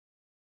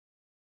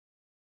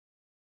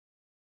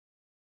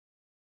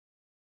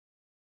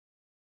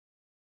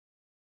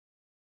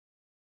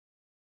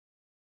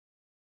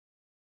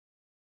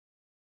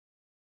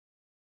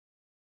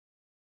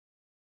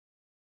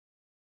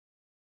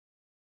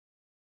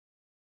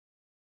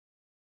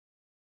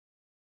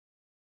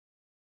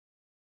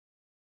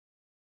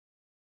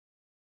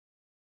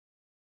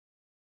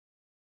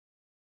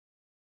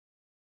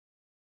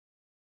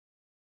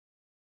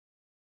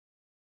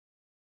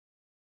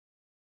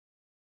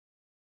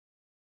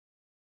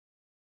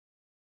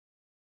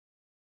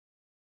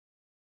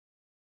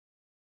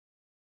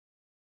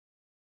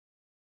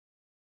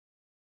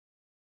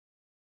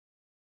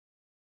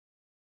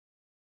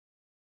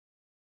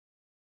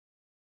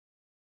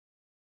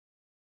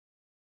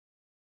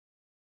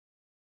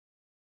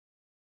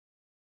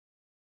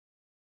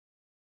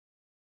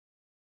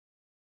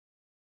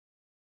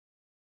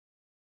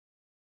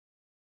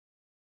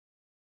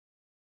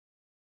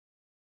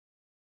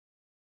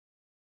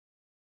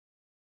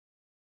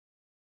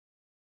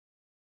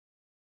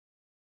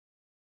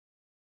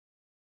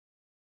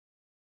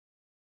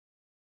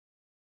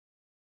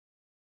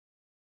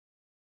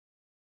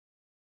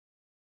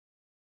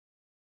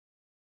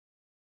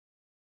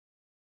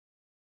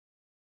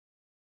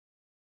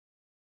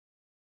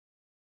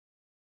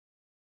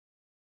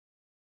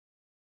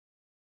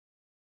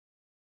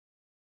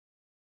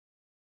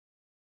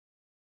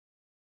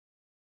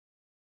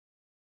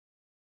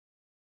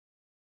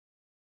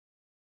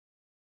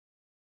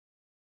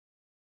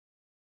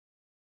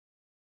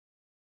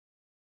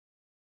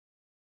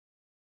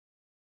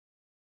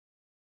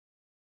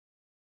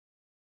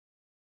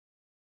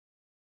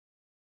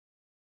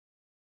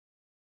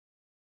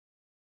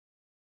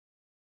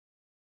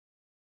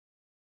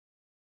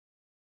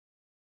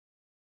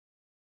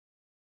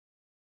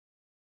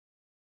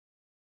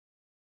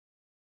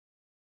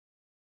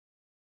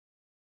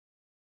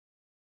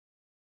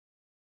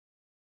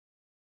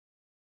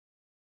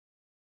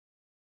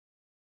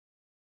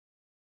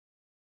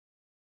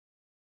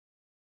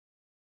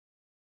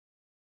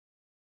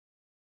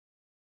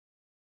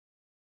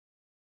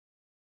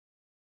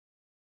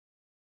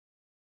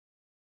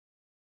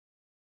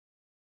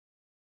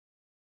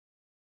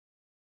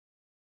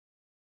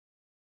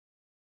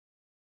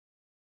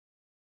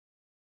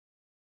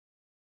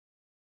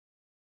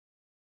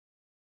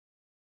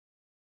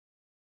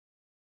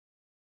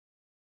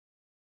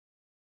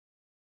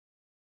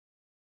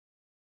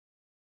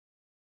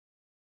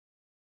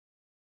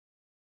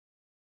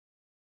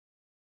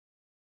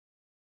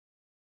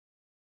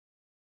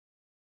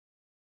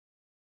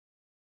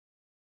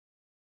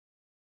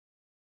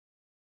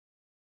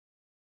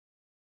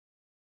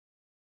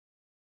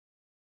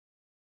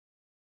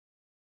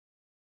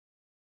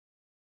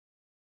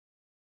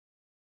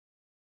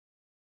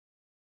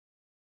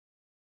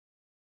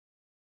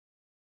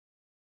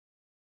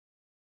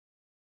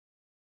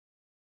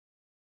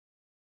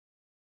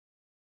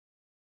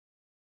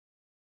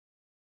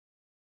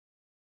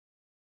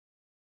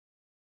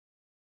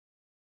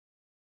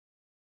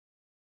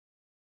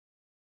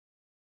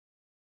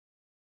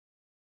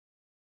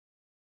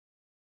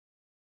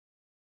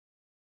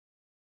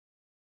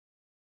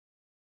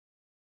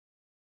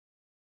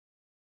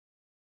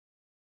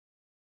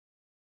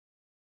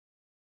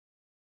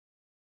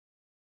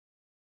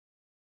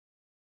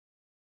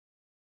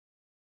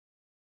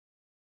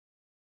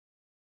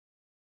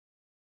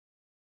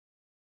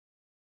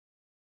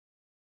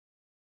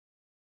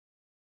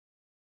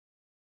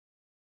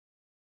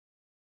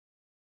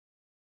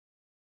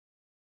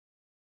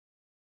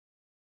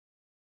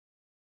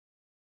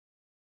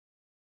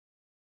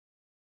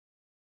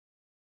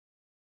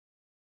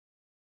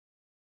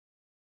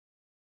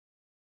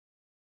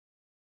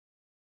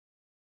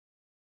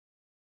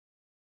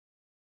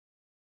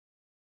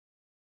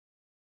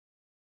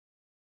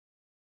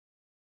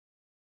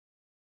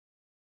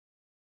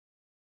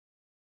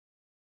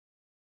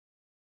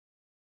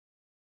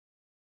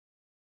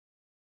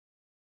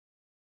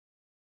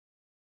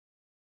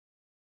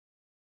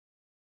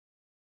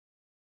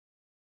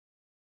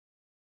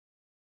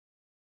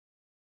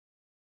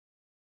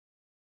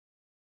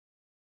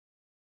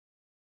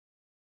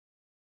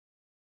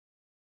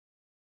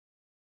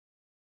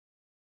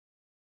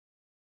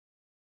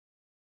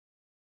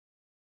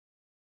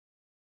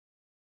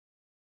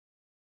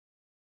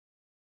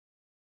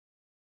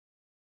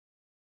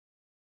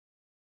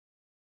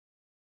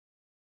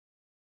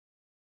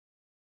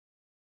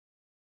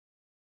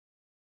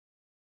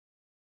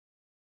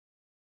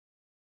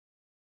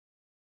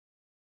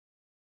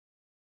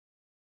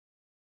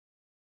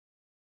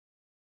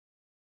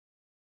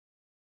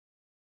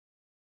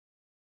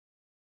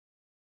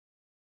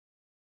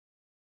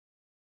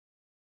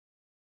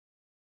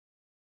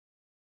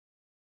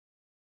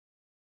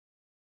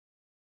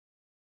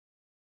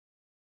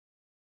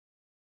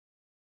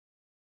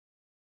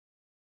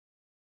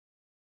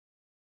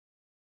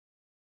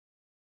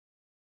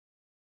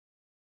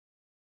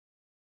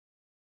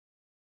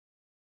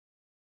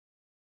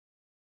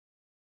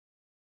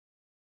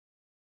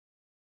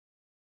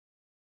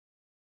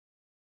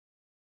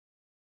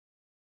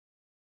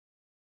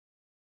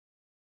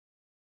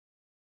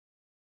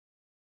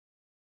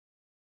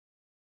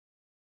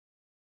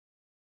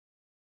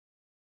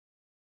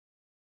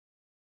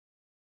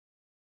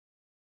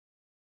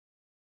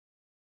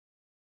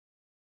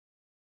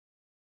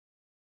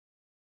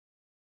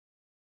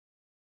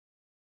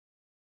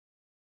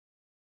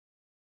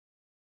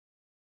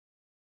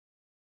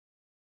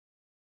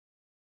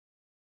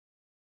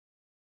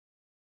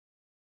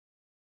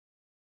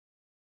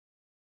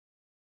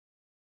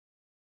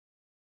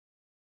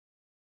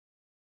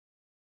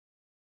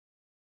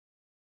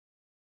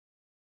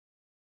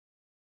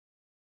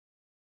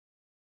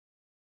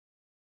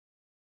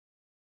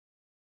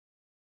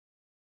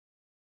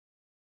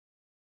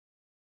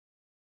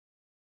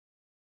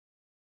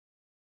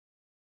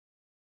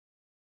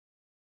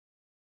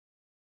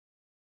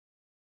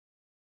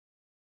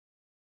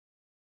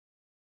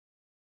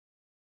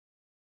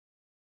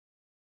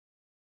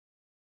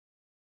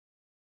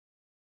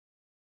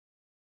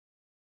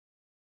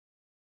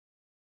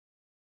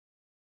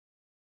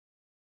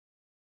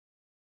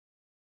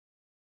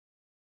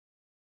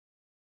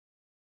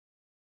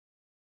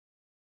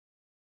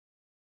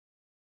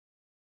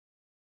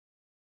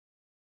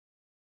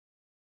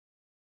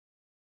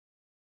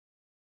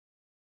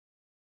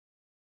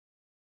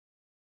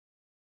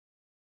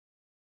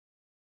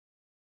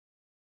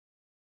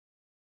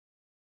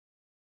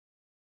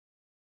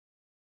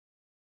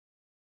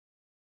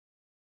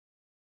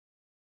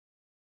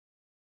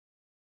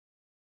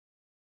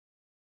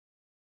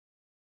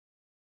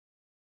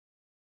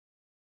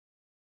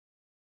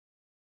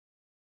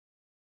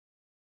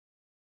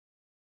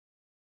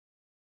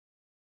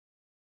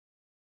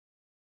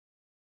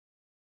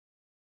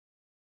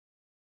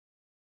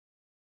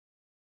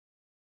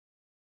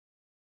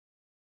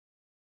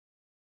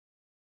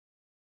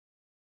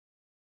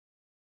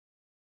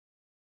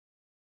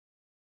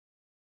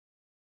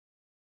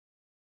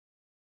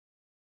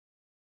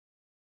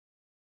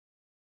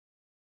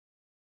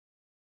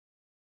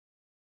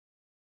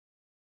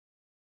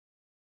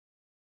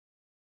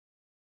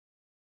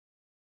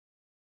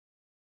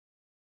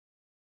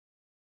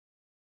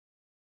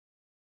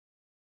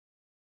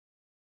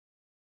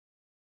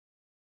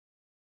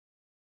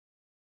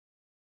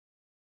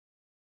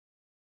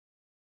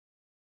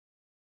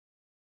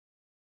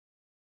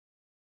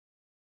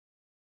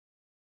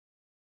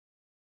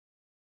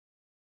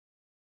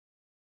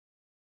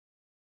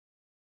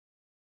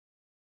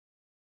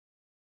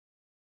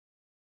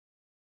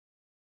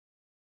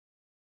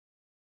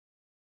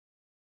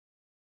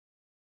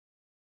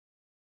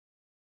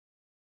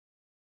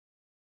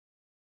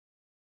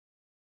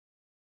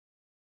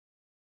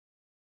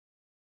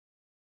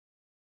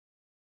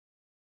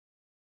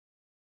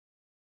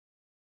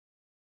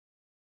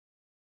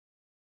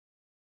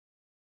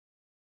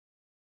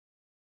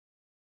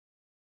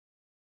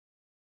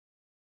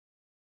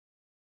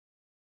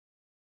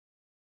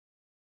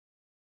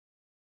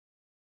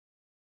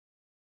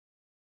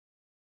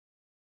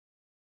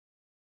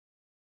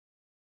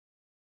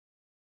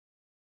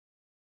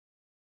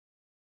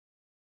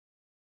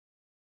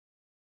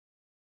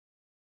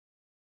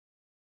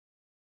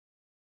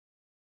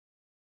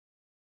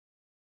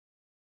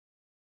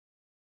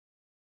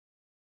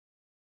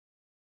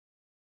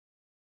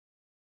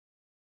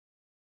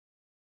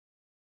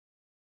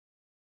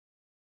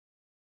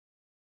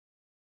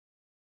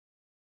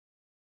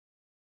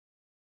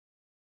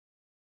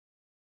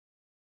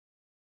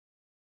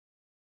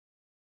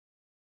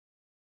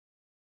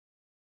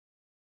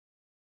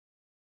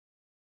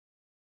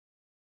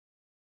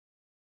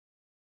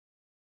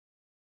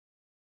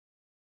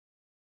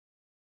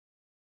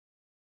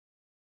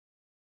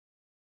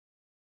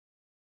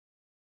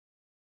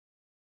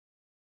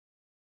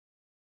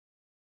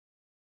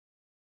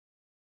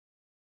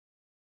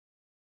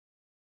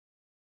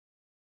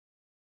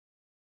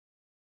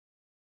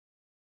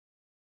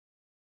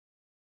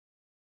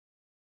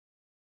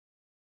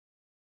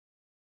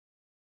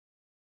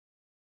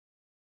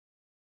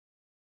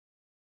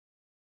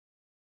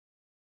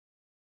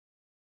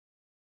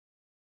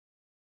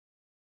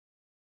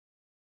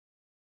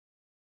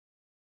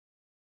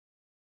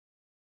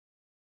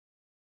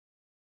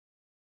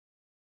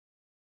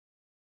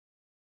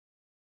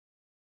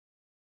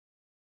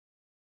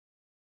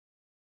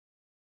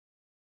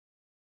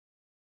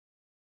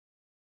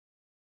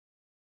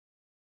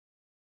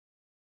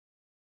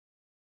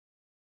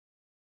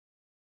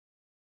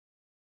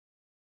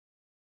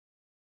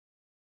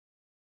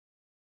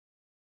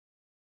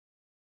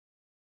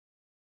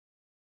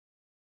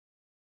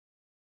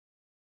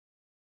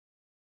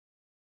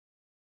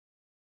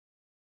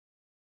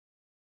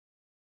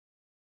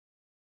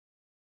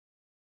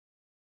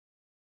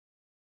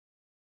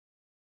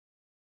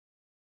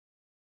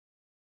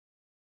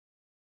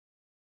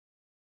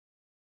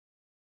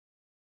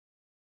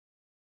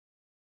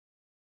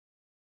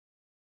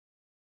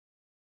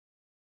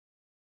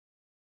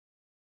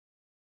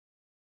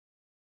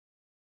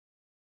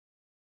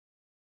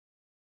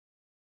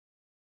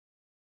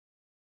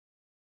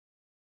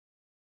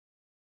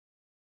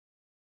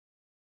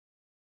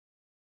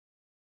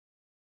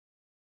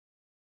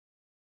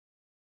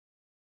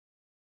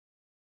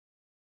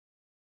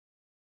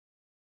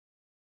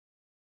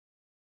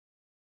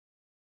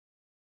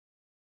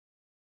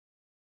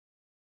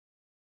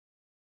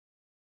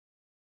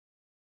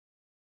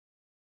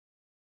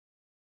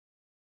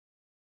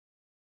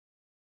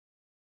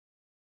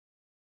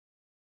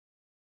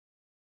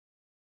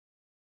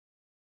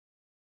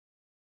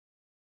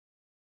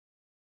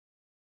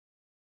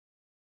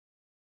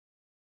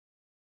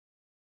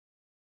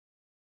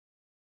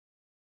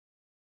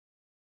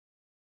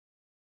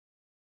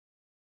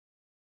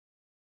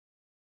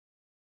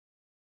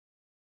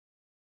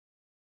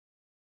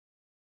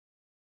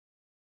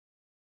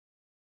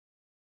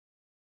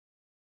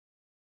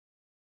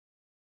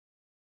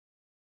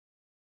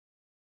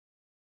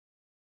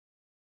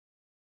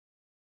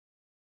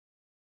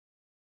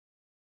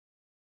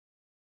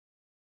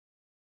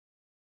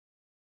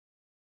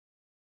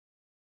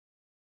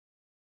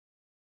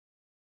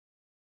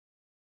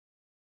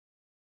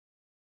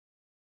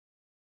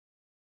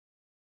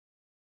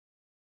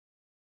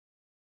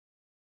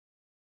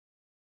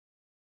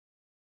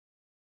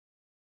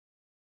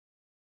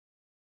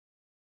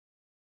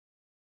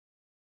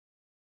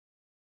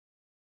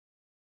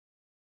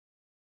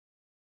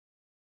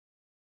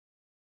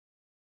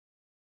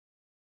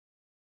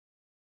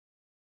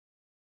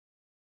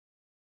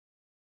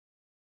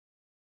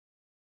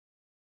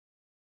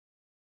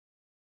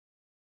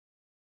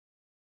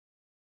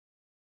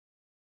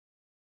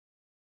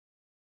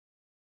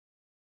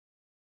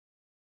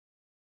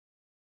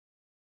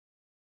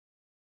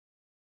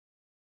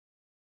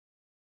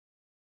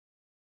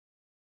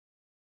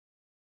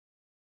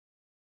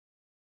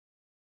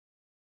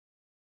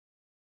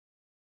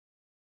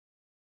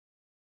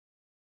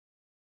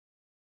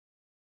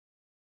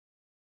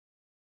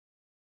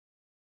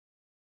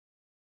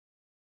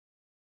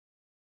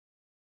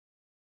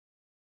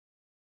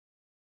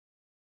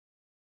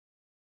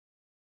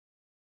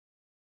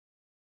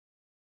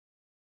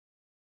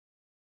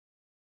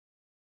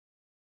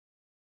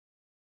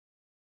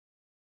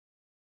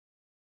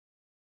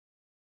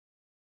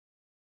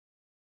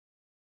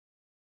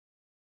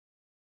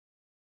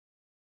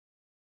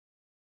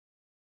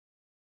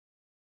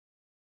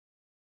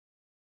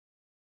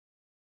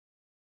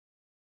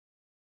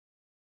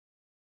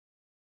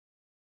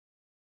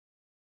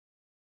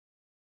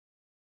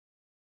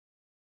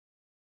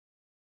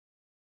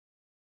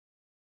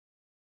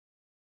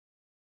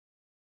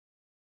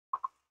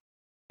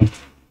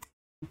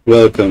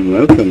Welcome,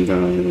 welcome,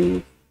 guys.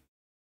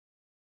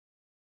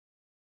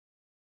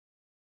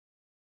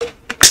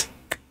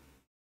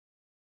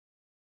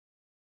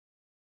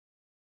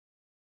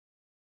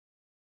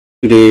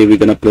 Today we're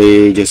gonna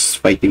play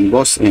just fighting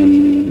boss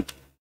and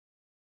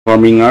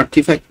farming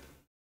artifact.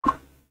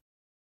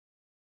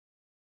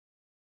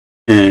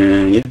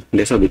 And yeah,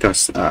 that's all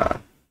because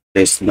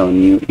there's no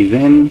new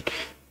event.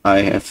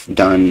 I have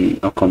done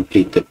or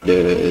completed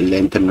the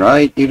Lantern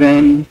Ride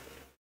event.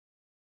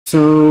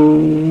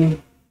 So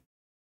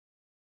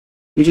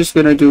we're just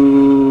gonna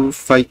do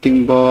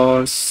fighting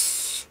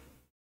boss.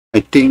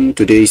 I think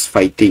today is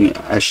fighting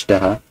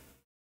Ashtaha.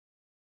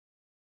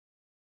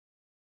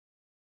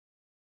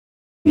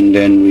 And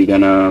then we're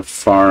gonna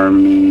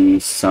farm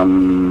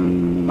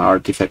some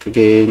artifact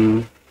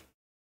again.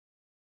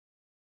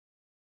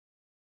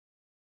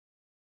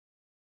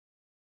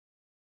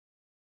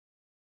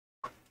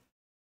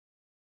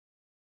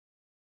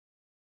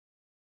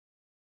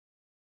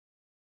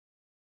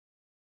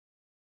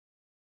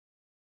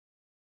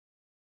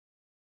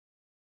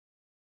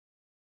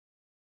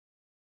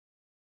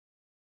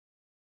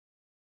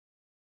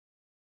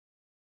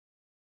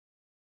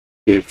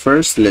 Okay,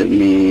 first let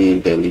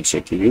me daily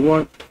check the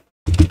reward.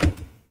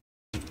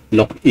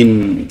 Log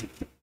in.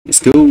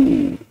 Let's go.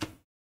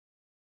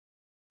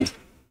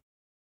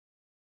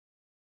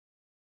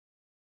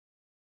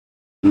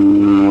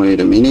 Wait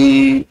a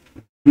minute.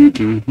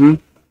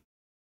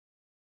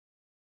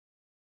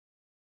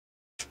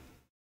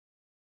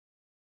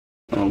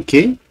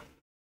 Okay,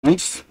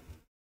 nice.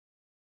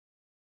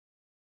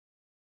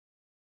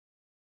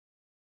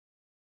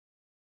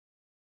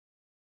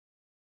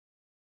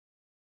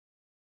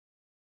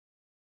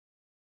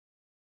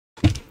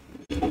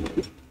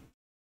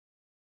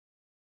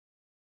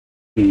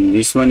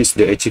 This one is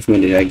the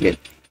achievement that I get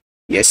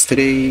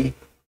yesterday.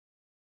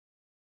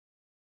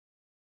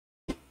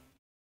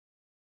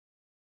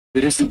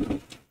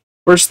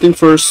 First thing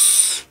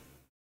first,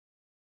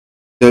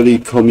 daily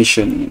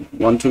commission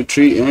 1, 2,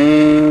 3,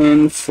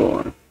 and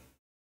 4.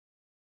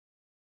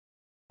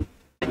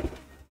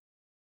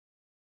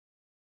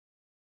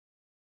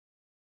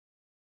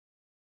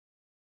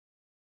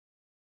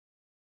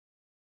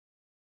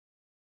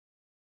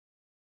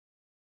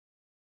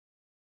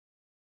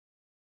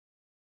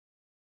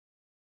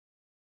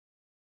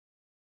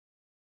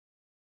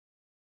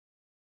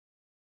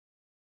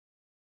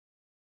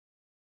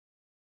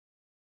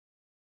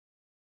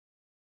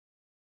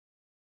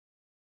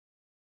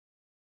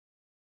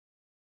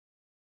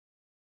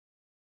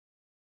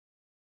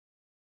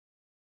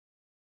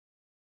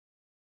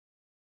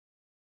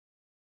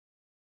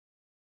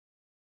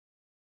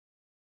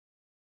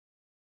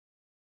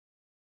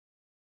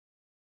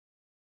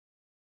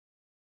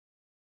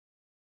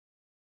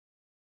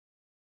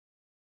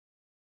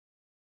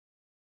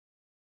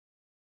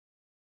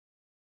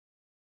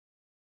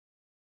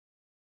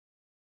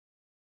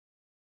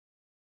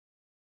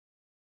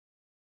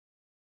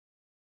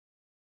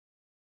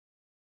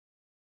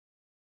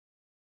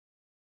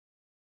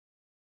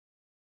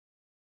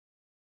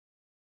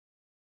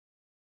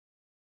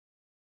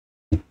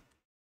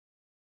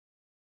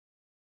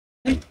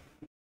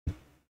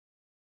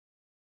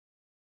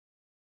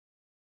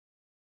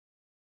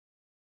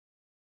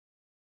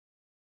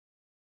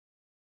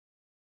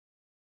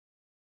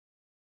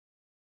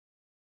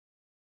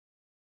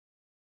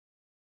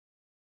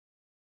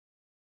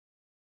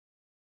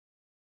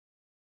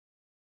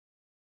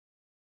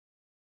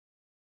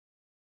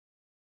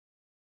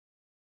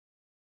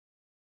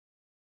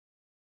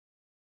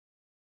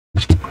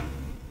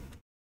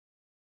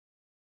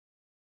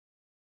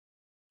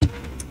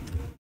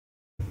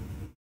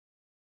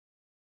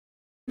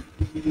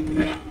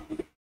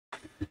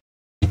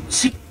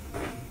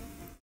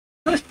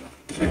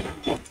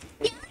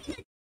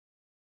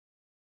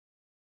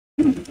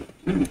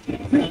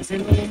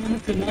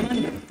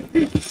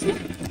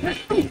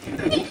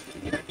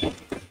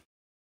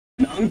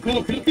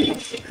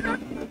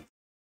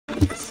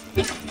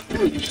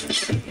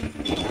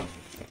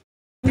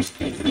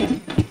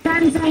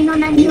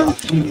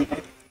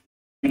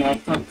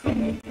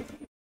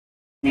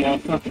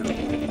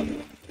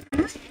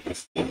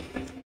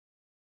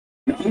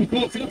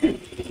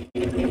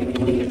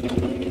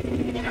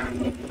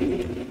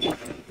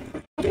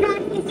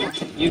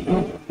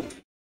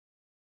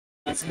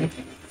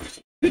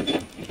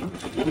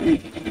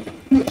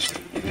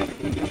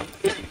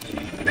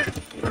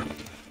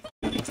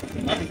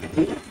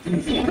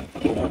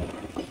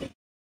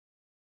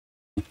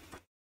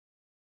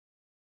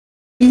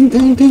 Ding,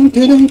 ding, ding,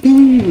 ding,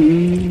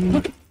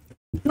 ding.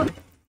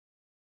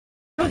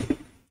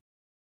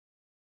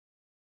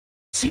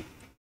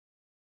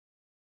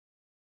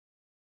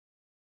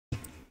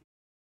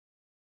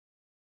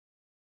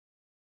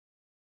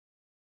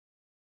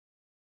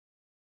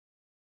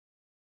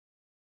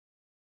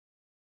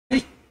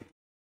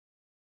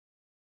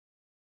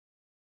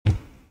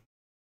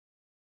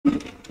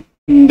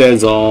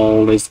 That's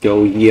all. Let's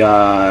go.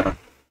 Yeah.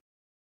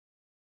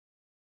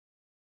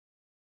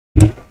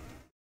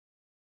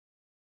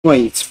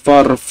 Wait, it's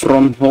far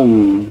from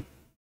home.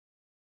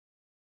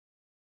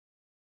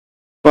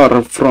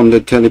 Far from the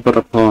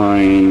teleport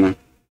point.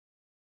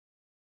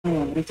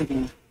 俺とが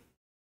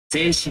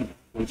精神が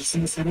研ぎ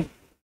澄まされる。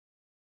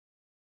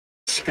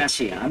しか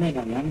し雨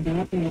が止んだ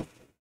後、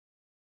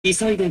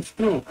急いで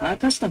服を乾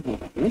かした方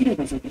が良いで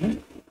ござるね。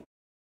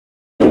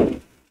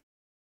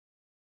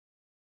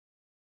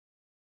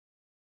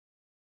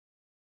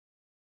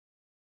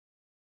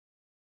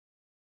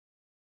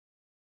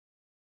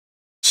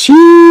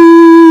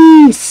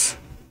Jeez!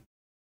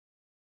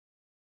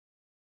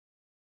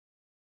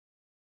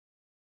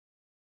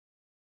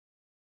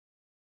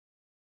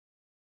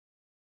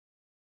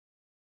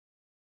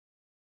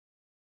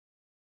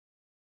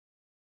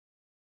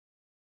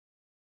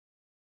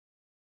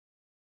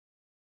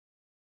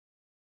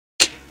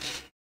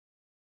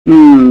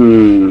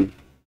 Hmm.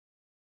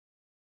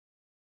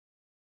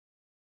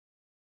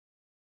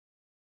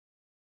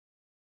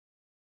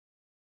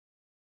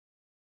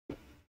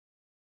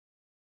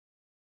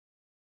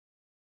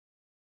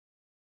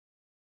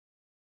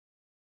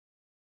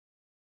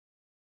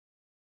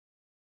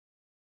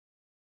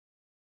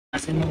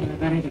 Hace no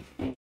流れる。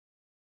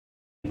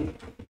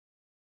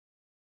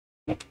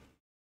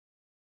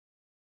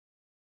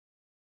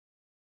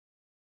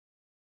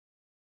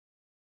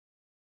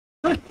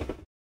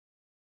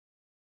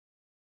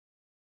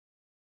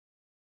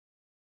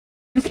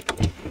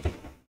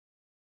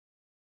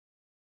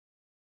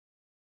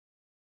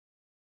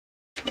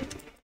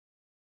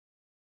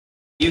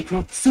行こ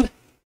う。それ。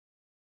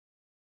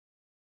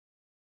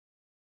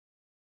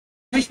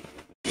はい。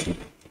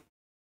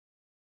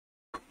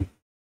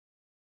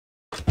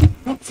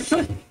あ、そ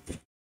れ。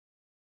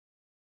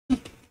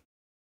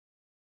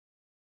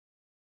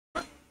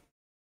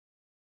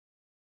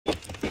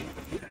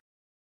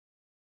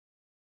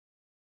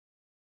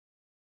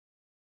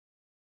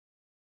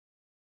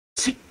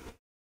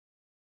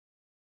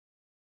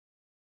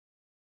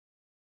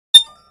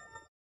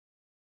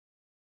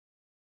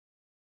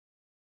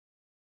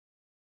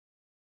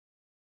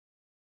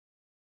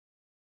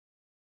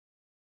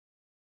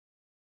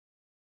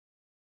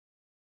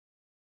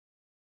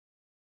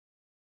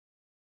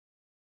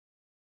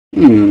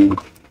Hmm.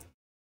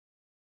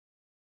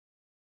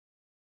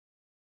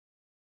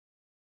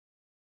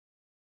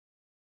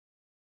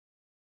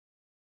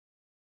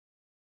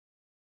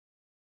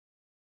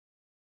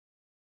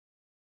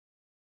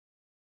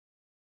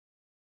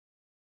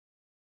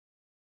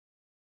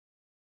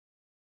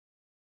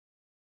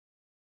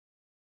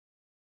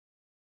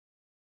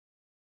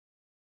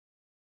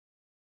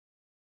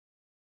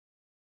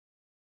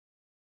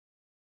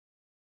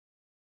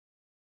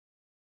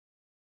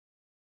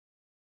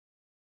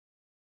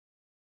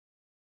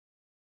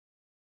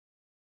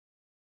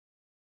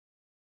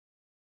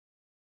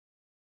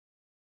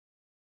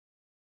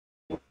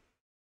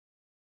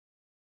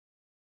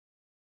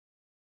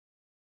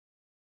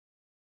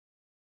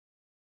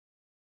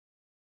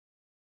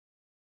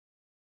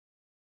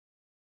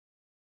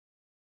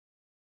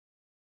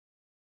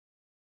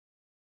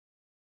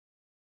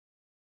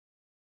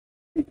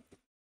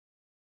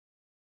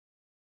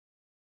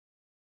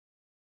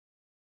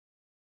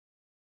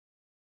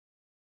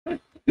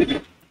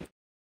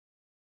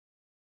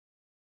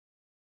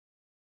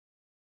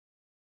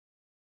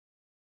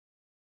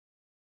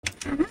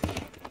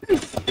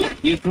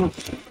行こう。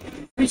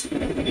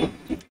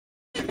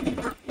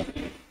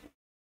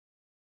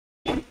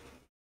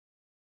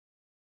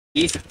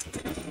いいさ。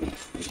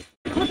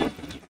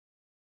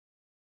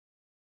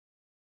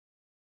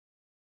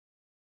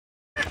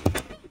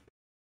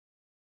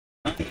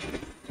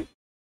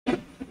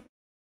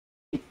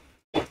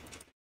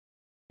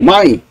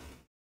Mine!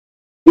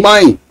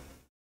 Mine!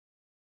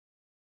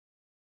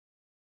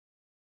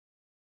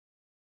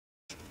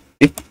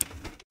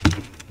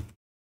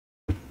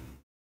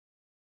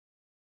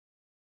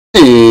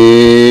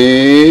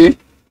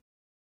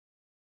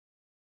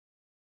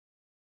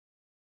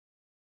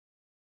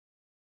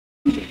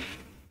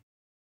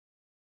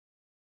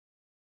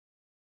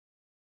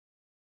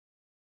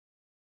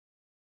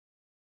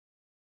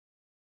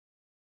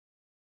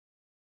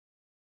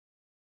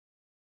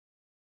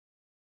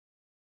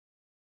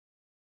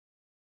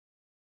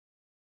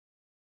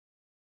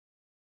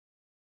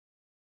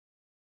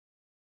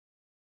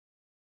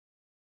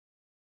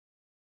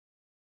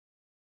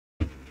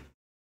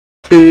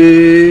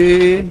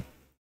 えー、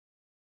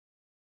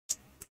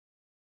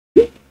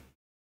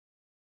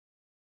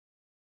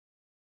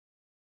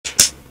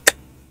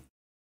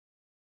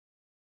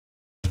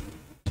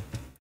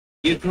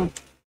行こう。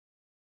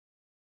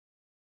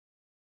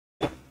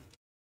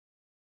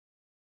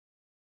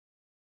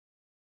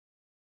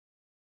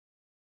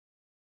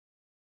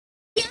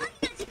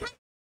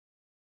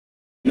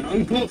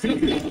難攻不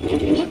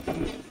落。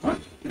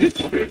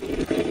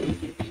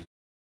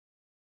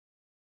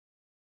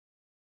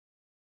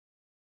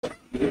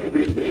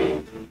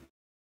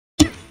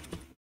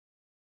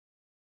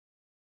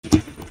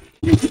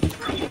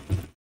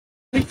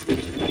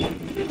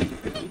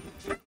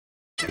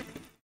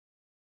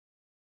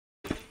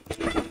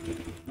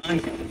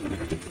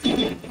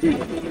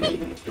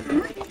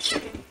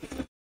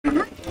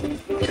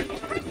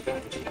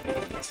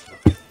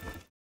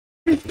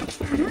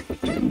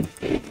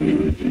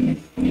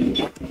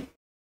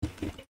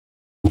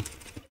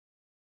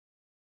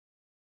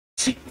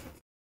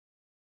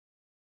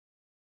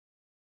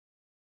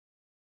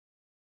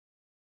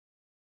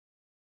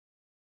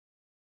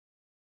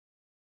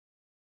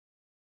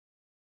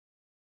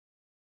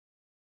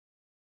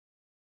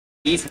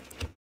いいさ。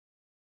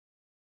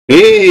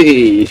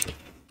Hey!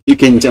 You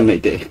can jump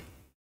right there.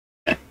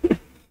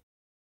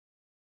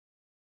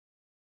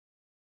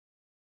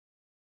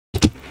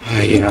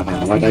 Yeah,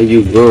 what are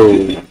you,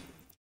 bro?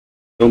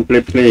 Don't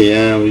play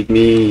with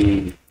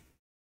me.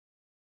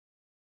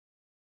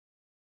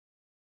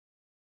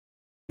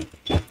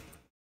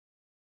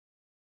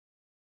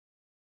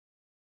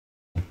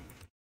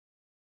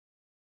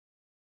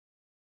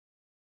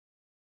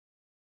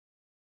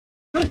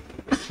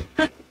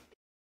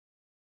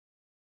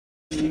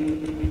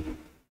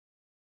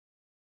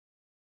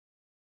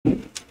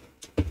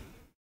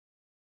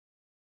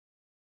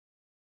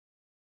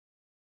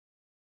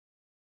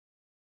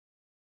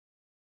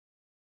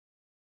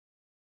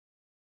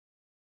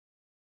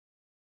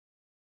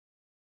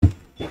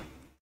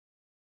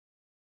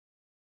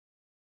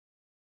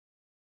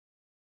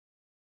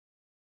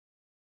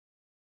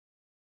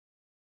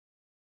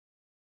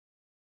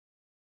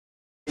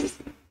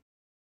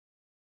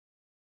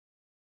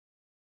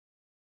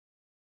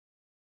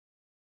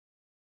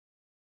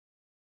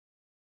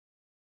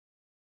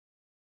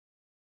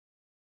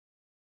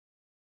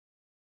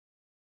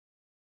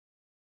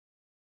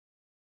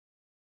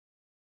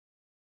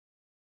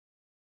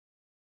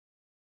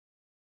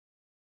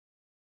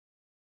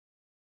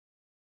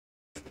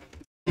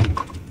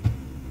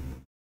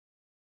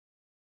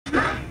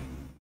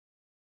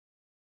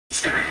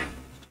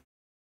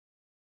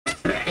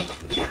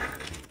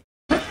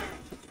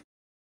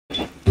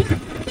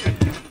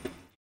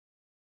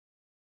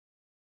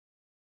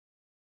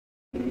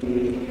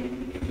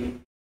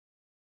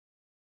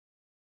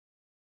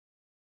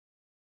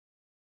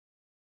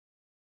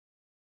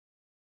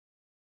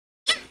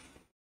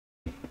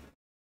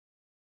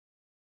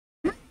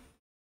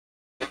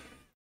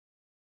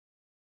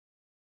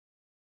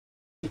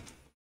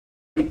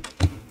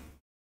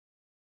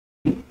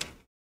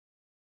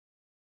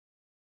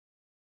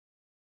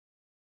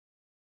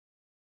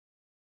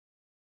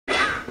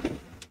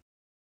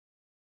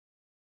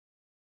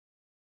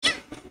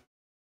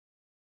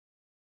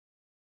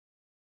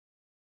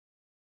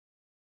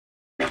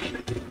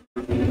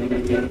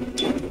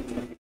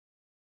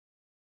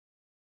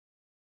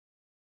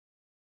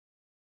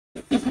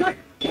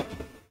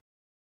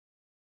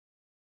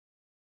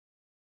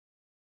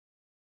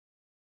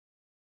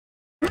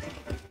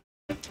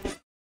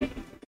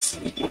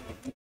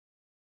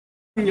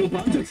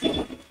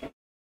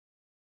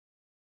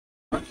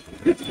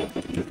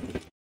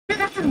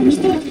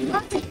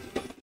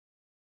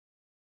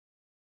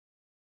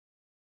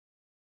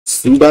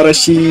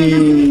 Subarashi!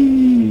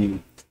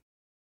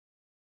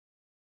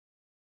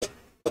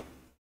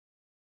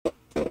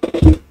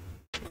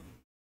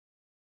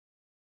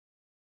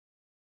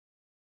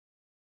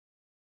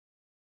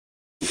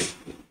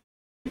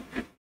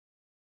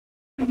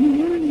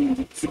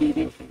 そ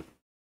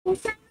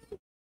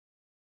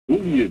う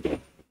いえば、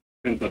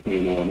洗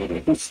濯物はま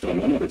だ干した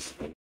ままです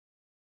か？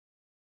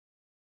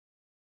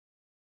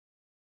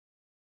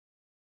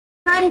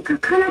誰か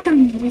彼方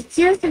にいる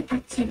強さた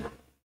ちは。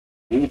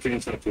冒険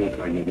者協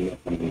会の皆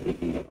さんのこ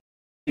となら、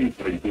心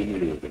配ご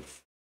無用で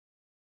す。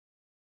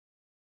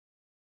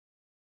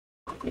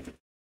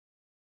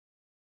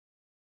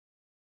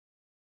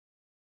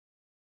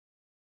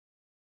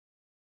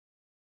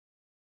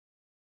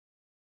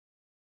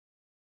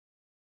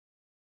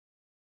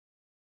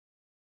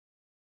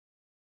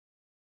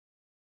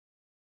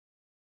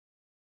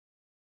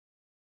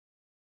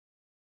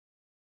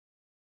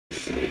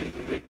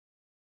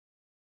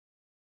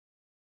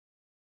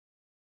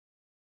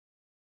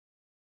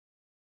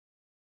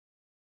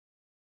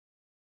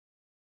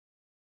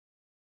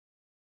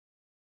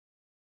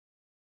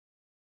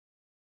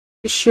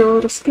Show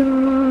the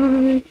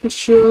sky,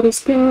 show the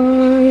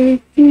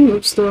sky, full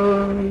of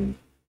stars.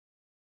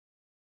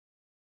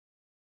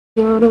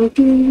 Gotta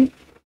give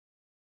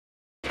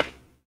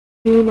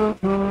to my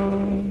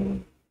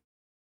heart.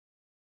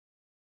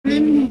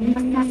 運命の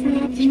ささ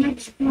やきが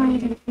聞こえ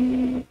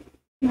る。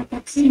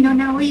私の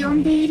名を呼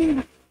んでいる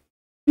わ。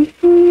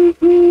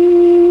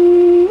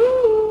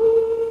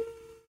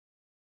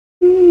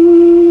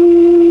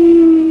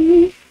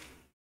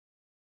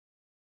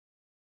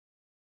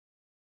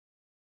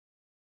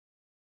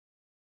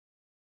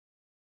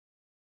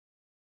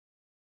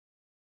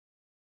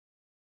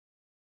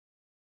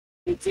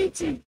宇宙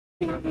人、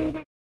断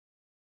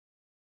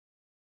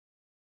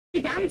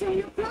罪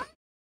の子。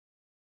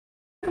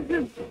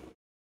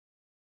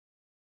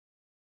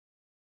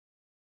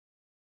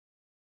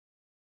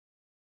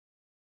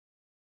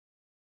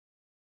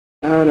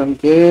I don't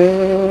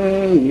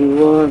care, you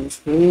wanna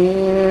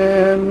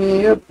tear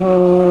me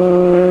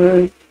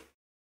apart.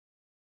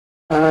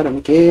 I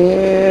don't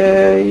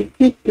care if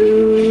you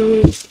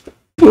do.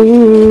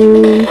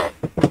 Ooh,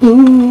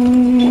 ooh.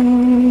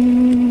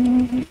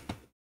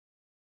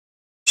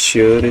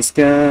 Show the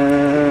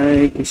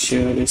sky,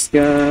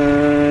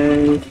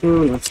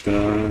 full of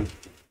stars.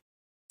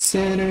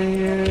 Center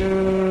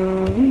you.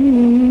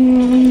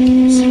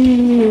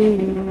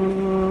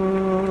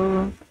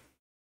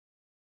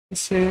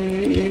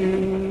 Say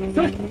you.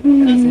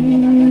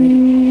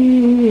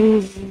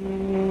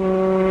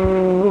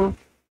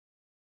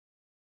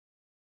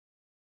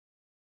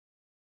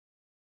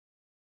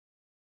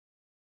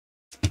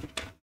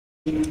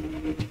 よ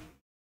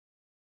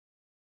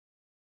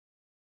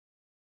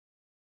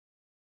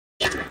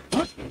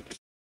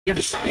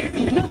し。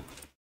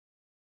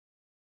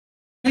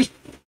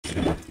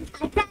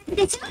当たり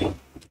でしょ。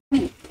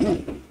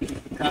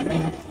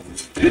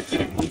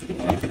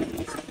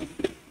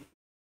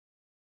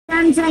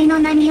犯罪の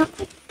何を。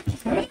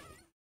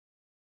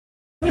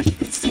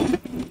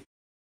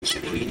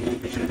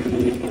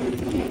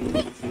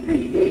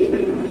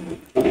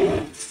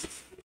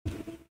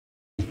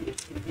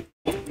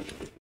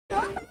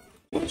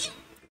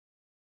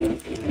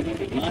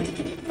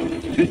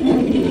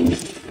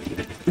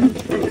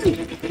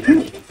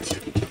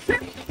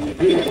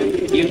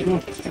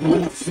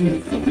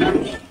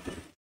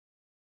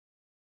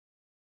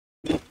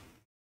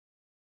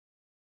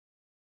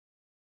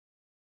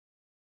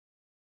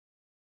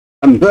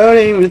I'm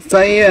burning with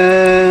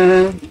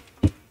fire.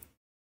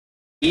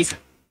 いいさ。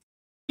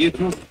行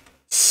こう。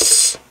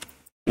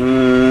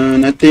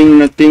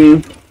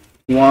Nothing.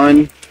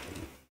 1,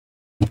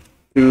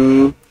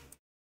 2,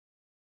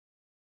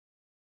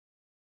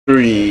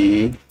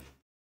 3.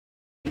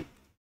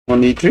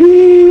 Only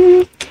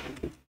 3.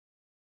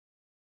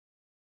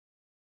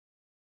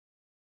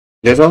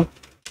 That's all.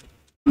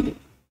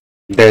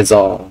 That's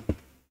all.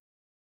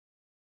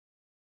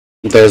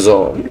 That's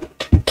all.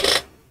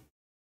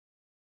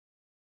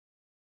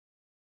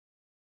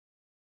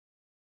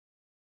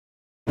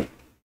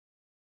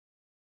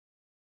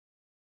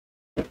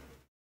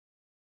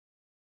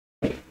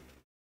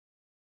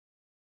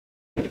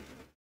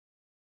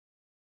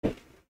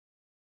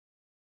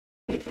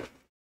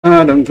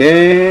 I don't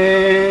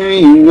care,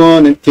 you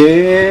wanna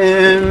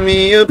tear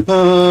me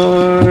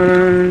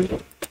apart.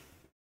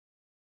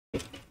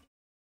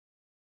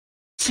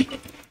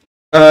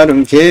 I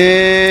don't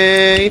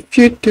care if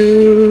you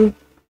do.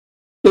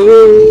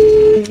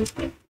 Ooh,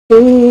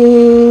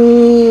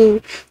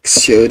 ooh.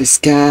 'Cause you're the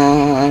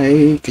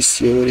sky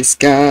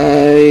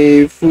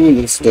full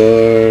of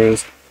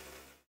stars.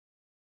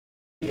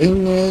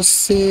 And I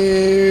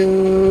see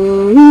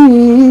you.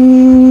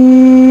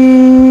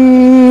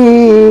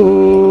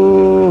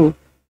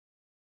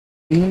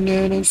 And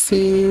then I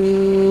see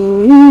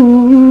you.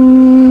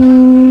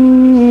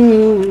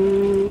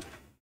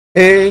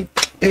 Hey,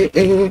 hey,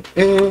 hey,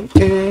 hey,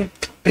 hey,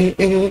 hey,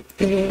 hey,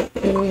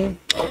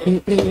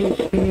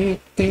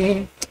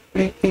 hey,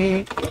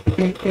 hey,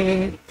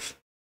 hey.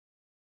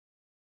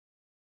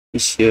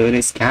 It's you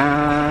the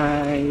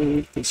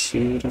sky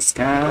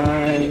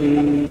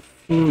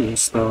full of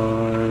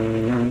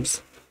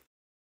stars.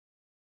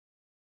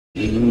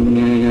 And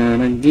I'm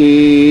gonna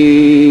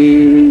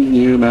give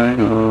you my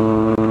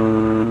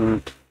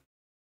heart.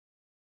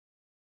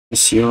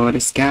 It's you're the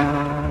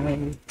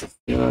sky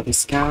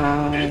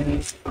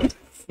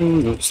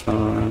full of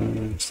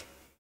stars.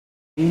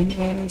 And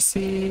I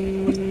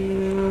see you.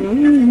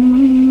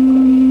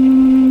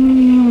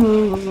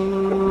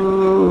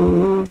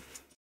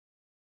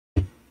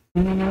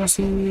 And I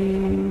see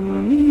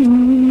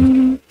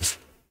you.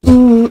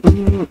 Ooh,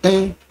 ooh,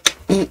 eh,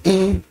 eh,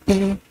 eh,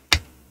 eh,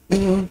 eh,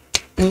 eh,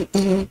 eh, eh,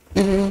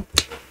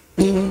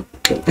 eh,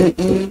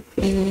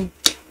 eh,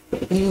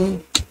 eh,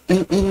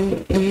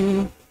 eh,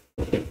 eh.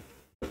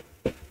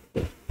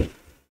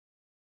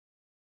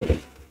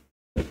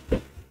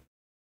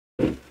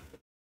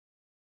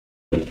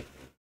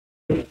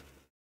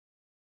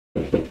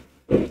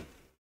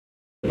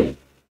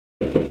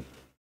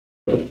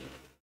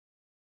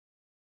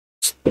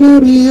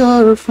 Baby,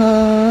 you're a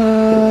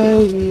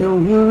firework.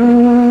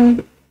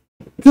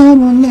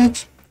 Come on,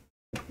 let's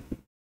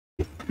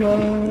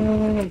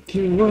rock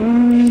your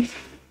world.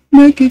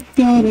 Make it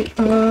got it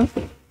up.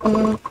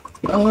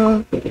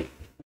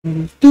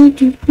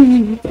 Don't you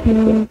bring it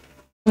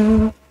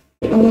up.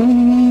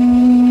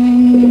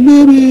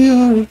 Baby,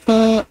 you're a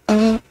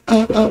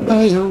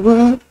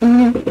firework.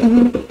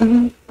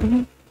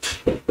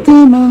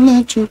 Come on,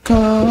 let your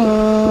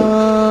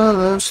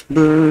colors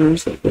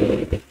burst.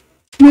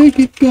 Make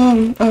it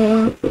go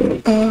and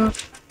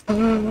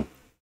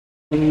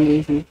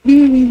if you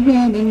really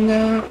running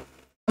now,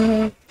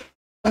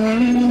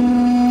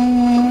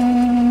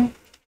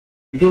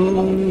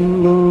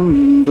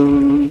 boom,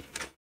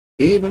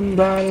 even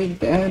brighter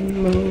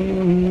than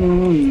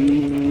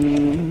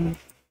moon.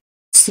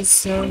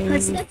 So you,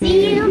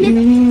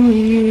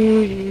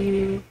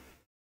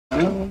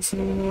 I was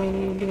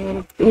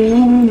boom.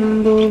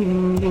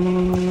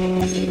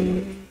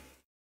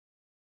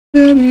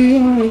 Baby,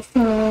 you're a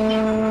firework.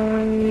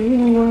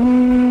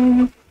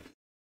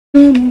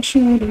 I'm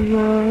sure to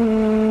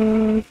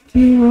rock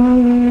you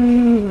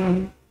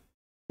up.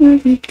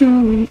 Make it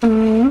going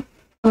up.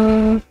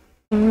 And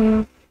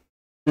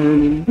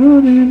it's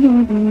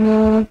running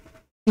up.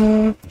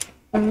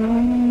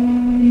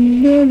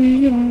 Baby,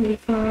 you're a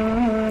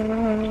firework.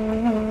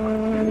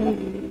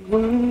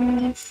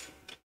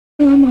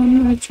 Come on,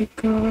 let you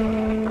go.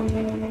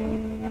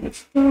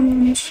 Come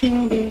on,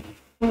 show it.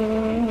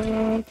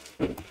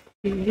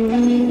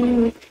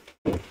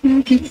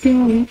 Make it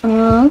going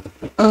up.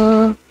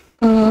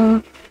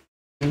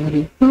 Let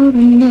it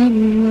burn, let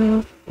it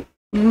up.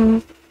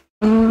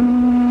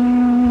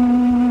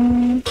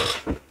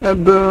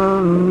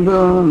 boom,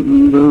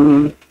 boom,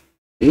 boom.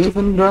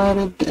 Even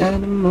brighter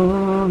than the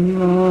moon,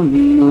 moon,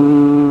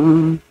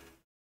 moon.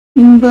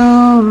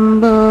 Boom,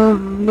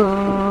 boom,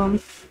 boom.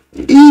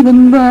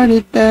 Even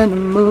brighter than the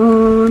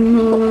moon,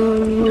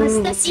 moon, moon.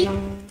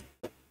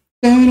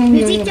 無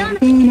事今日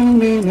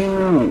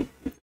の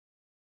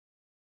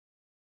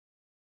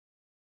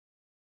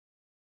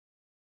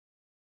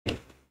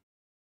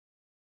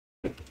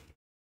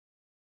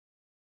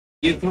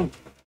行こう。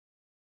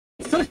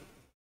そい。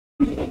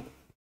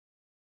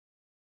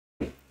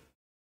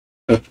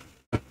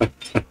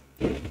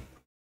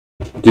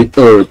The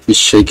earth is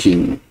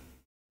shaking.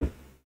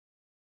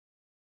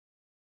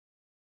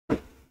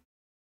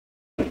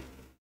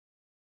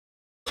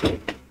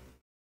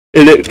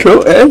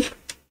 Electro and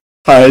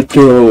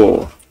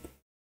hydro.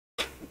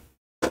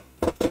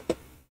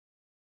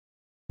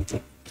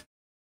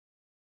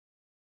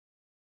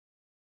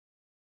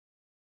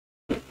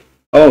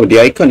 Oh, the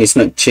icon is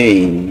not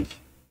changed.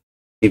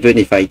 Even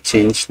if I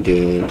change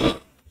the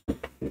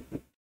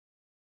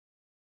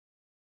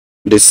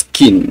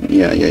skin.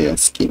 Yeah,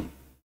 skin.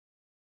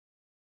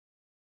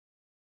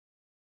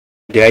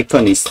 The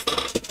icon is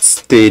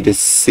stay the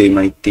same,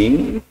 I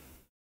think.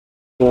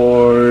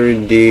 For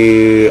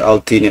the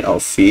alternate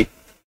outfit.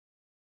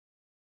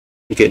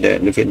 Look at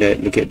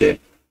that.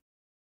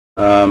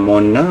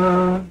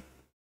 Mona.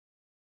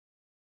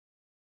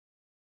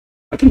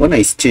 I think Mona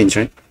is changed,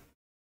 right?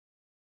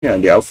 Yeah,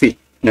 the outfit.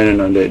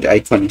 No, the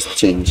icon is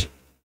changed.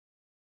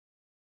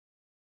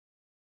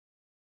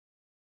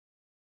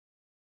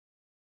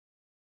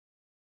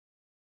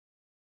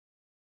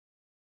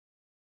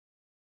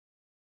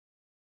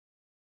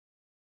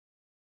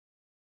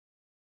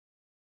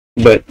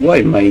 But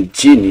why my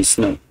Jin is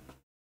not?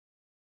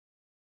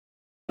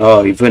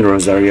 Oh, even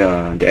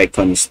Rosaria, the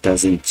icon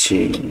doesn't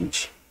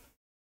change.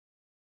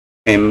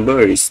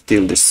 Amber is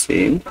still the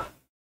same.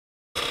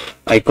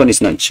 Icon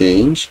is not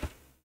changed.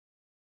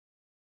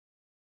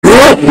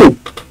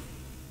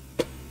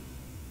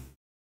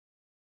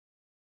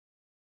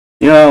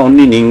 Yeah,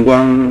 only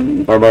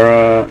Ningguang,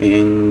 Barbara,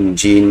 and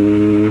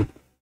Jin,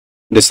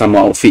 the summer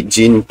outfit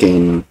Jin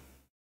can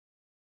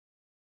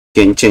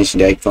change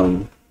the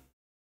icon.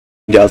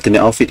 The alternate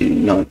outfit did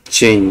not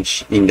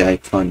change in the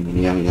icon.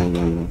 Yeah.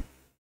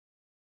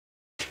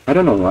 I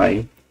don't know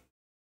why.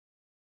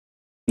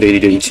 They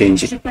didn't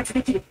change it. 出発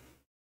できる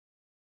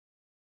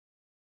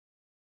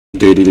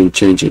They didn't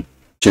change it.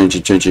 Change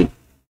it.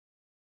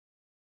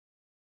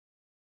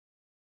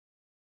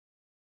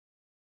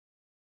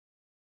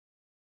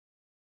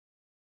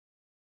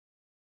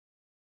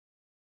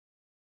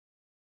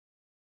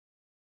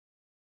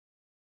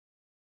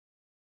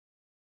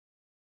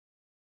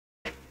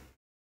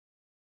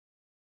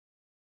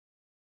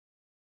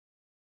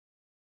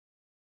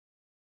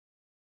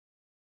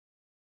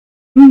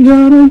 I'm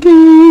gonna give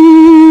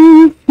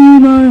you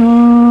my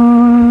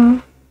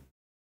heart.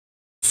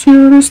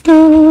 To the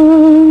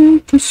sky,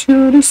 to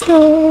the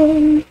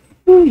sky,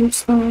 to the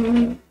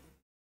sky.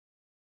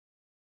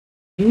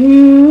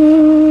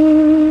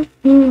 Yeah.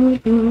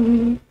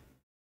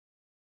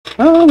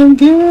 I don't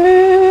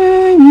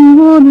care, you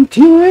wanna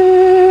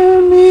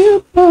tear me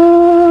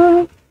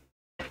apart.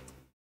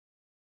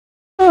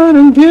 I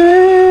don't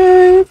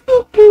care if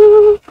you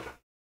do.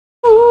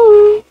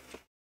 Oh.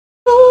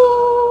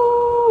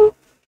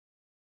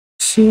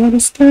 See the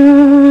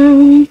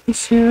sky,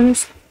 see the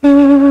sky,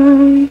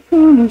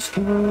 the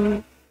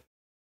sky.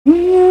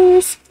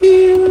 Yes,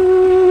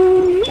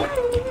 you.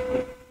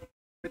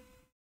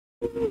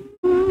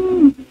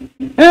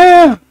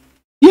 Yeah.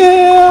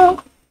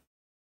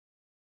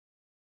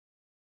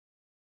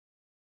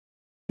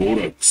 モ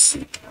ラックス、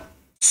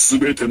す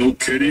べての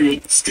けり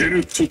をつけ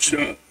る時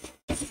だ。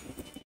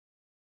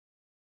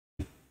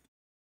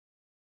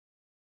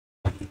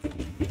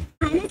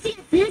話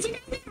が通じな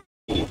いな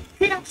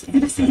黒き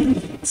翼より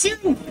周囲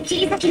を切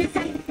り裂きな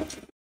さい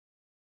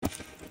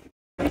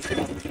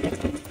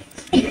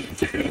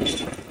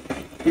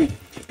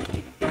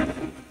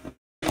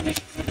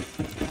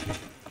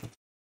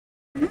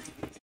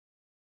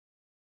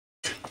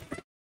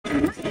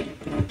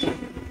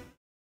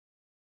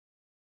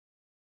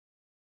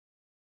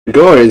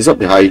Go raise up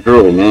the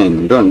hydro,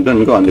 man. Don't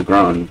go on the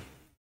ground.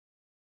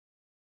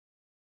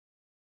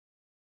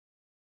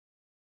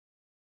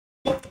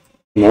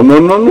 No.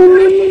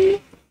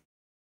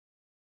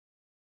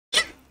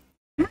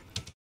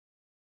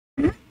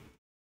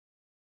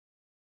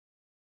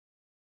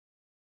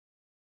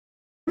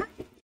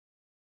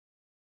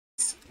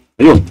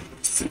 Ayun.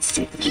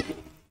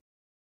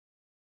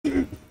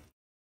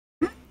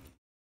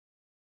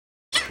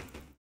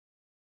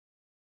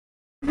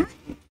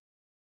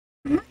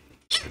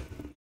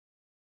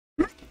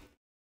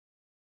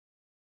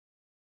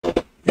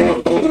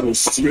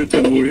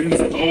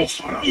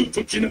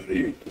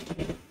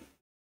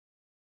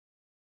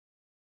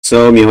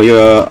 So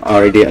MiHoYo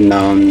already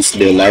announced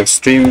the live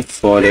stream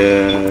for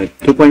the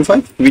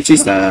 2.5, which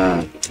is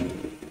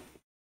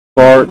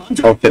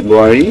 4th of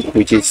February,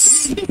 which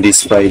is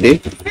this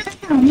Friday.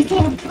 姿を見せ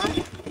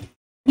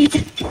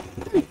よ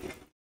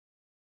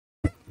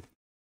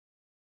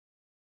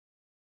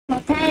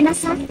答えな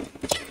さい。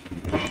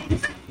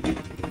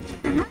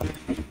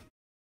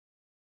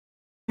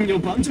よ、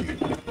盤石。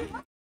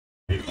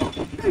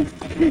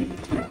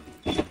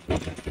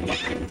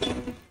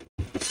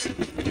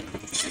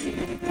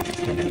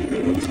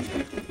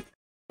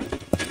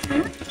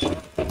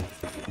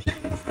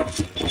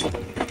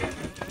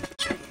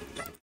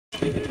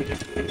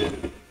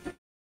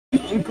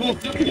難攻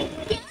不落。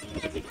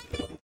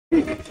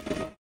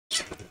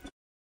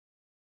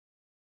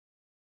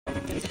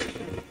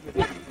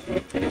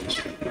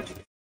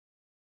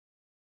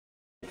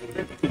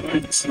あ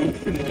いつの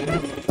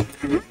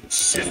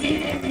シェフ。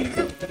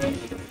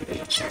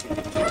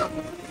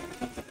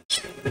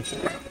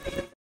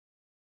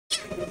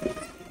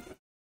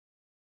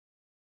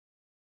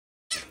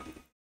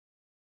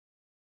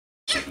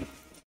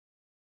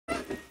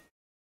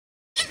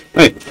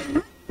Hey,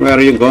 where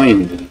are you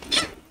going?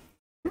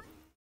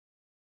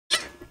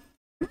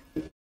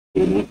 こ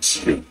の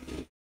地が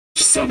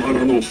貴様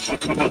らの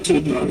墓場と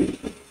なる。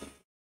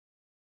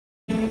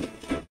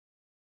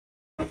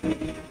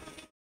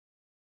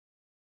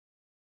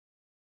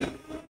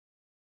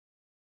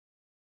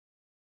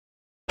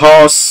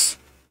Pause.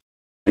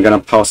 I'm gonna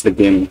pause the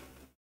game.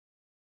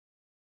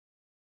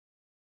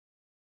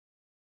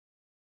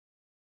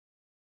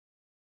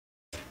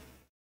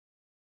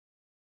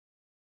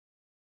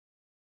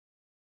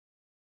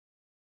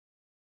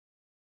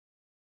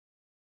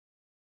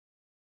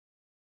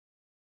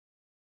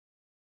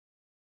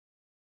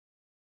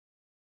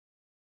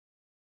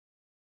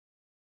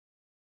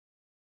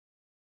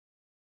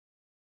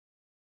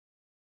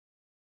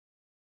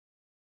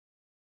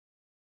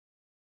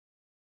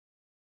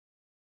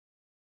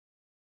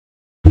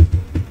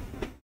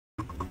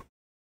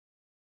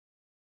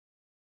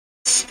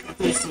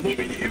その身に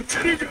受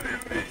けるがよ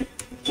い。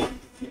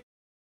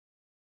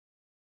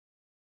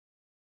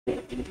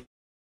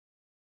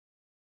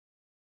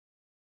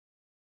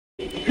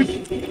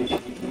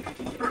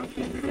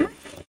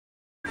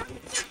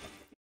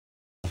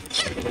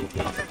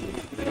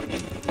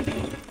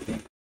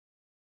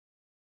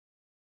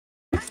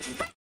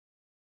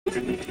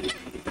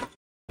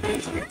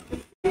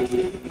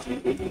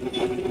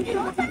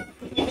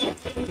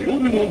夜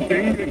の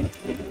電源。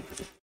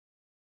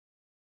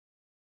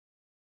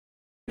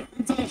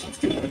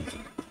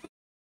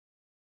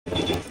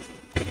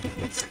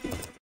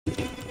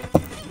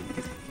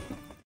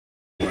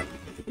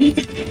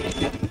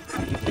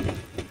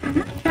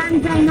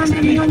万歳の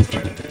名において。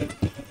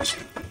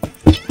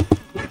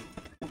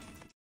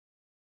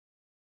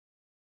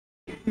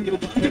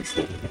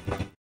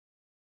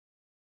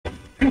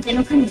風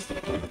の神、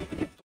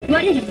我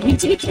らの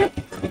導きだ。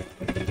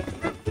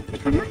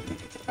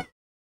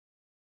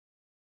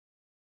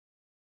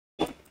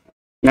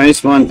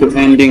Nice one to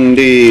ending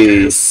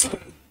this.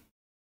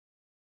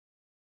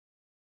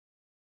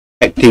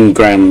 Acting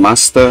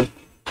Grandmaster.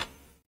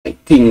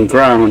 Acting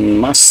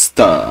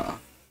Grandmaster.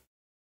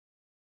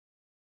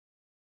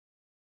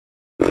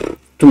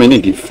 Too many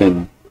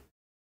defense.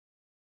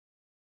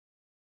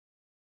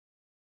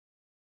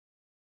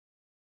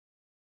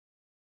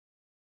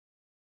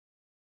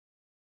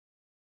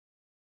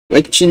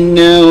 What you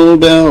know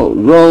about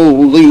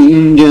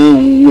rolling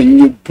down when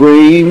your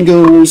brain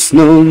goes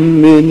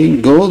numb and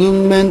you go to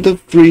mental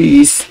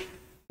freeze?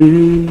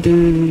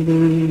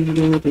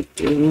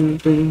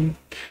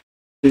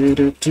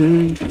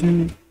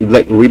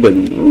 Black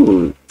ribbon.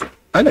 Ooh,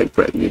 I like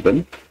black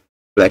ribbon.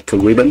 Black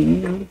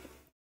ribbon.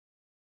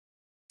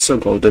 So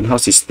golden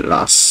house is the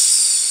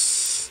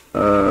last.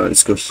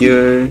 Let's go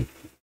here.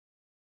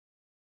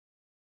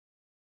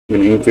 I'm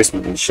gonna increase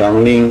my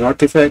Xiangling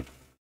artifact.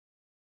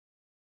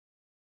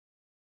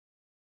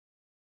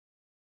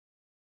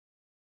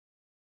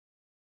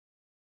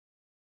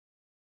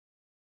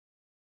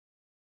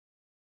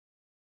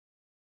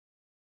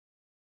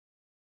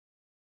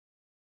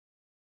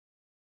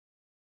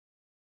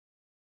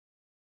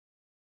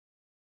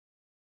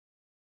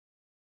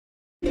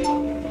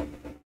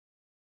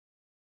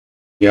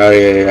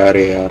 Yare,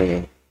 yare,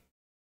 yare.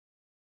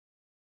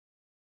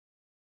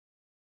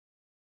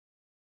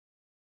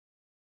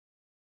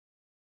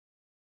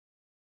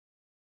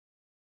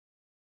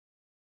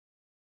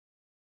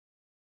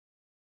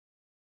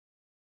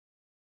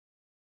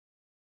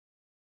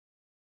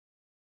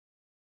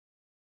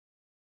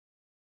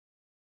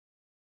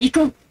行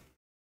こう。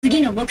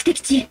次の目的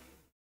地へ。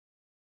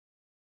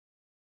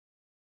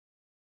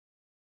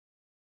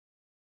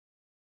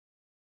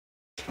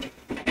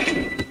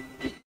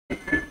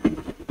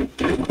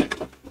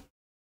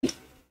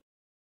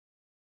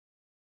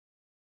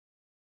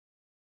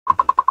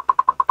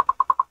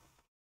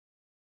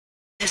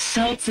拙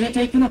者を連れて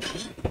行くのか。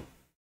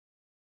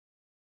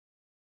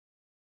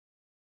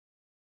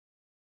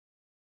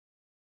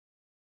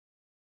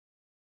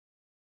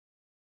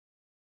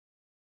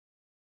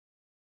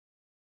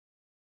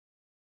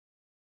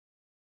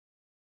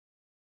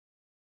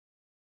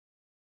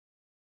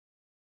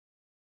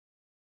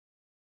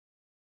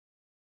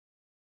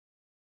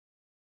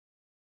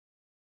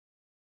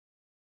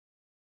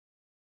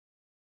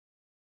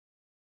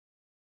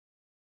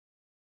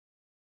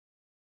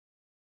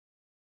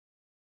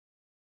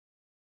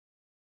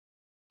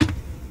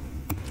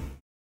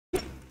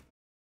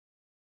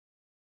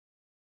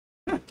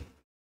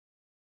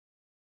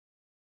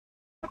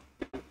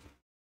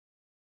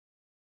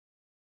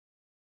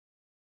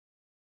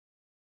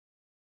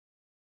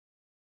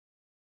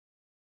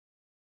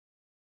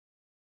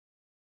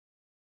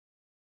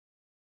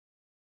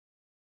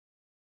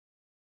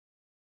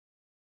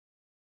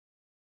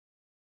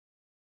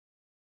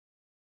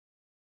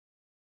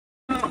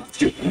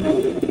よ。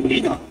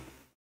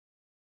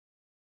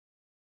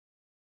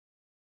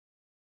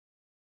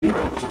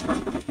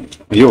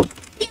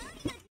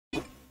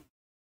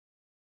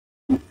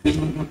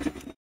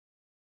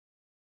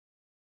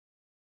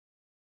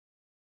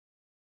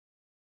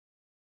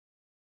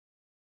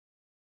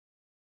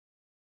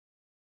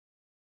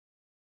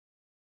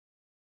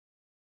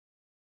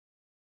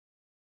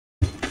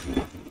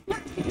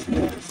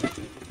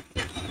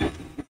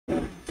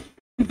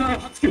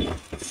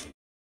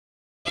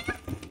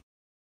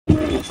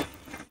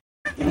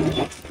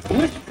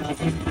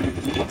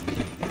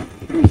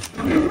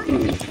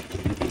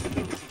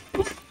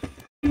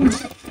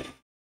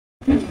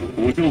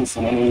お嬢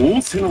様の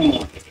仰せのま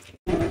ま。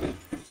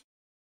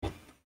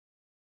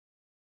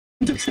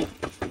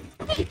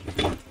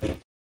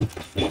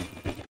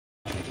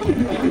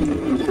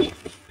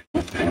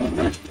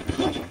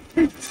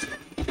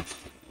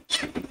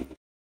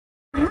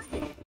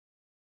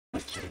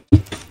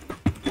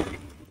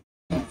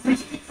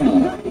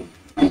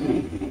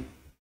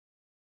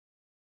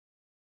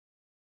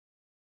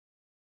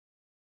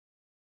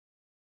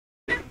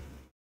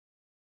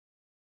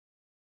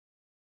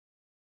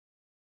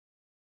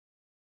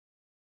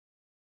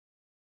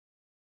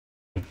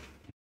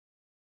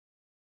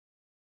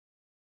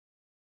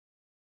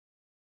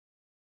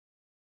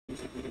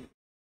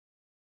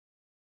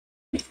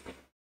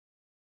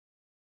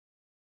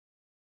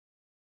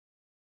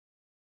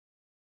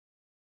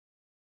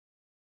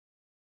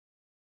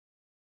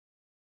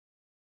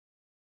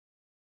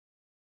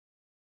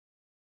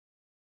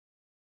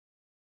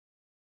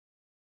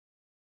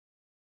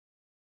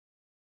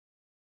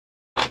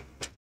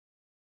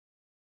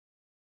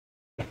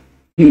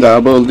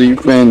Double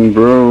defense,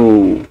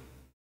 bro.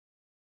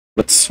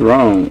 What's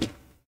wrong?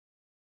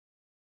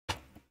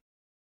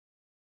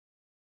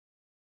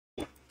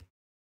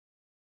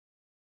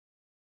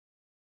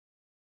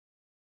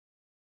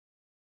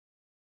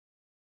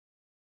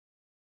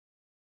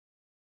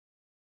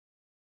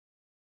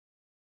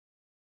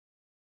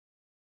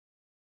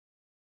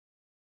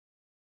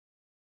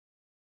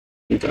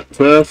 We got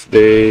 12th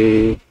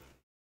day.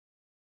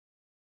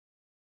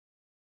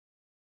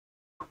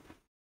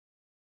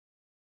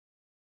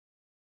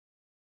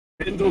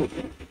 天道、こ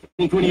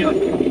こにあ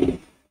る。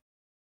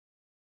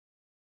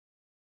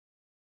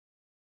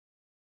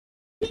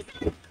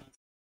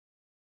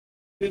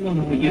雲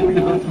の行く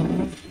場所。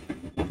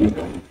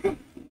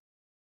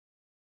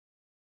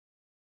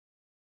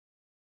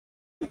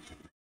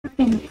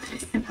彼の辛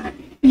さは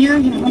言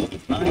うよね。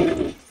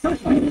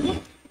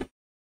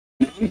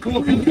難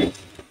攻不落。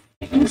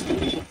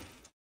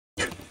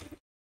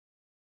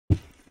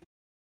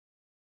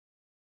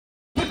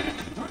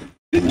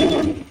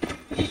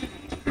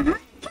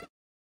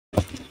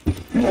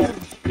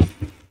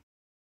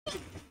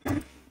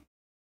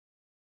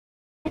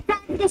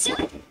でしょ？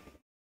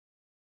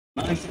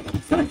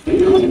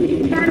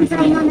断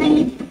罪の名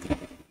に。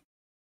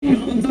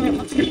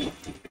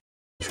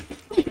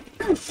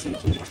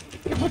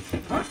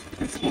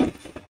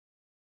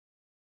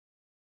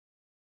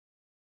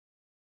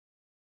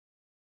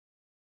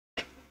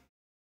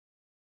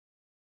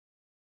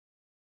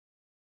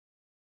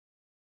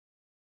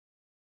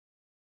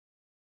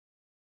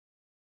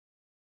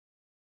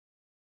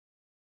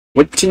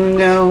What you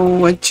know,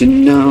 what you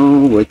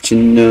know, what you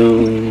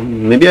know.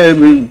 Maybe I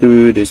will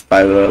do this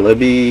by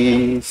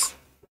wallabies.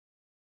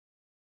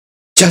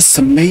 Just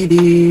a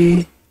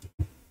maybe.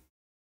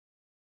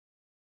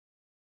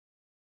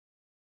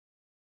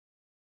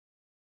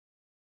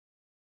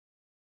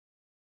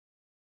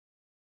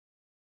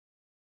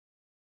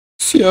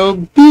 So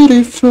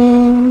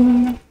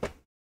beautiful.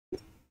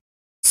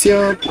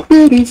 So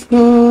beautiful.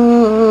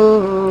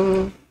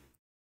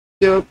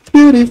 So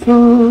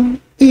beautiful.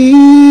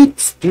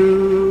 It's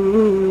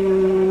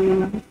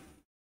true.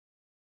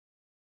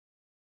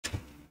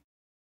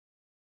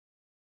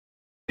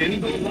 天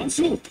道万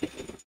象。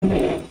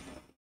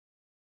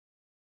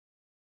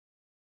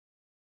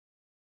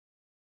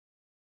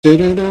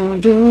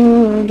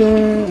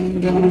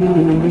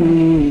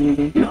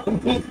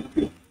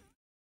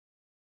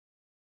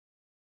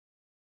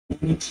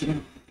日は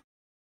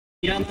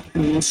平間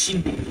君を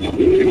信じ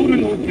夜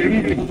の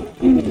源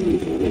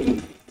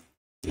源。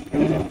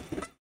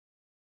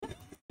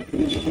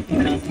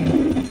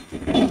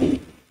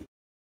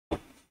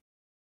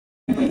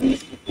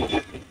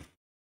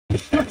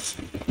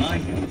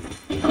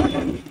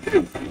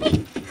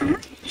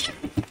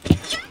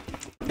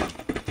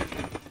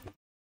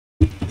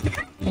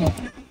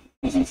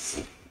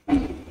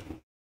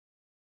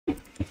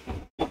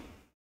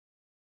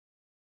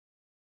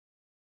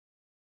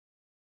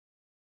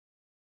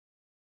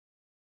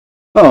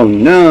Oh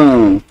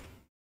no.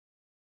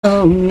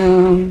 Oh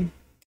no.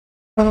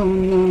 Oh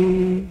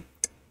no.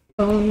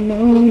 Oh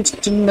no.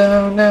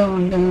 No, no,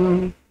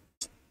 no.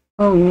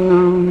 Oh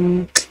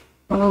no.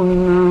 Oh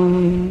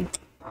no.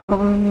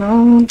 Oh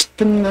no.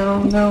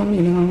 No, no,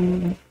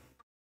 no.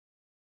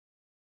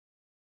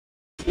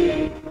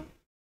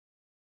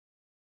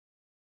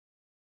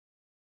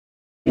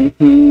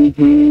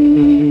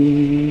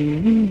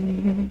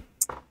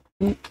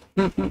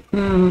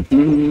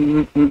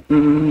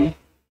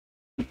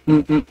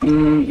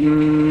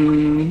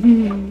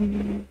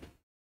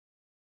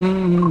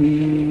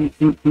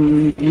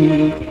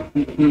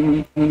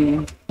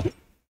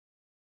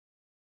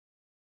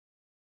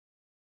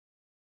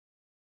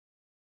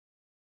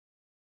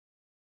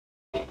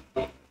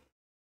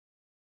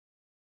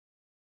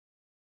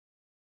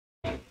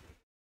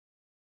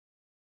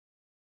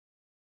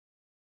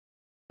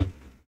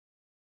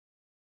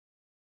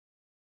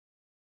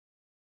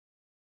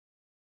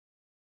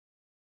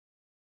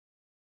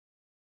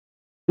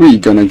 We're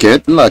gonna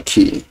get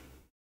lucky.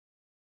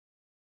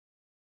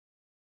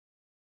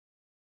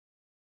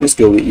 Let's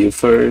go with you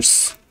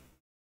first.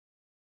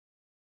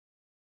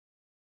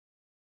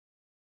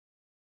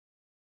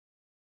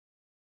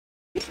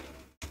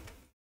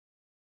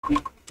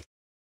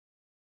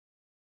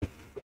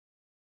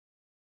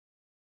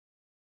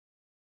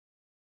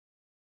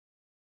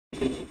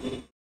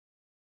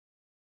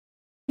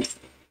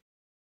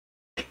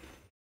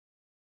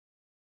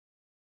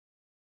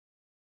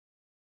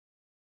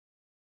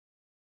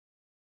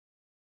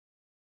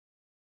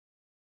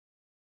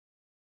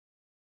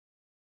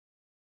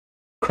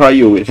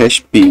 Cryo with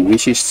HP,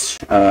 which is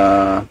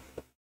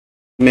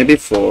maybe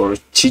for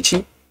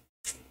Chi.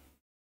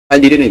 I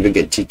didn't even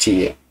get Chi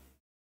yet.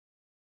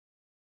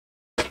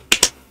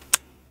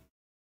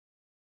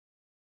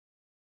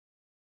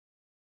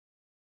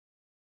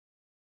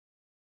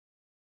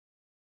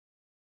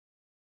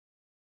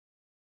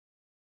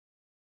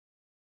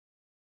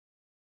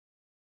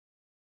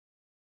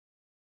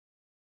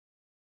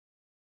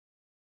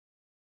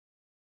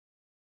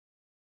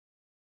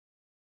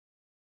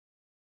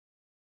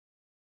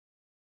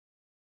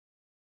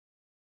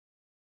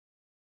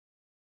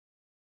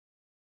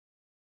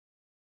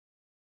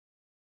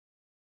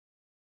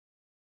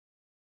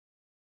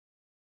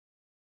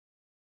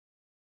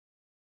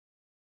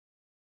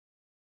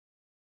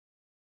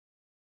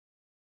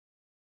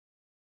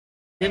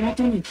手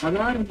元に葉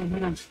があるのな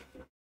ら、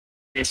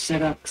列車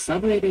が草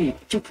笛で一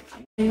曲奏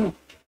でよう。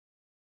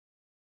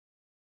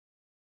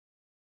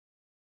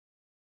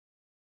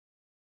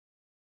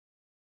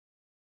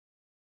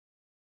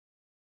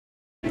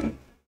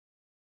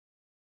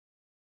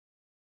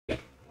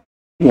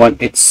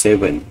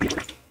187.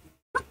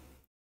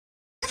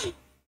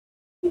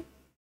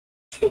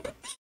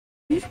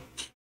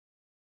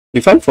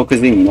 If I'm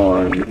focusing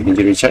more on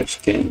injury charge,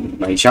 can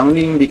my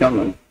jungling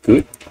become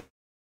good?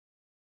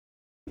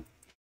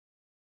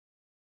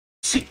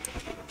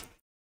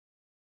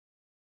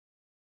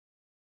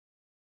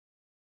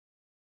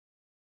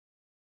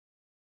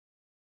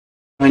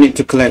 I need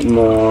to collect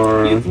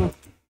more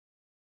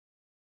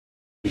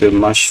the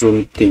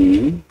mushroom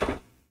thing.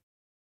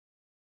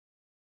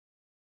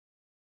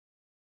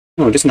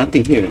 No, there's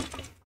nothing here.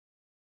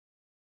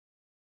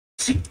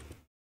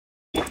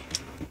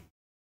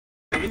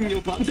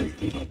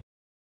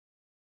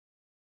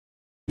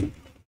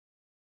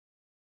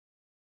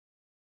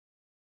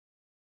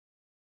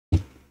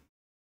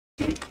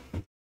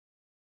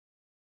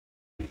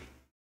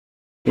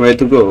 Where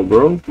to go,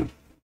 bro?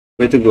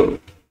 Where to go?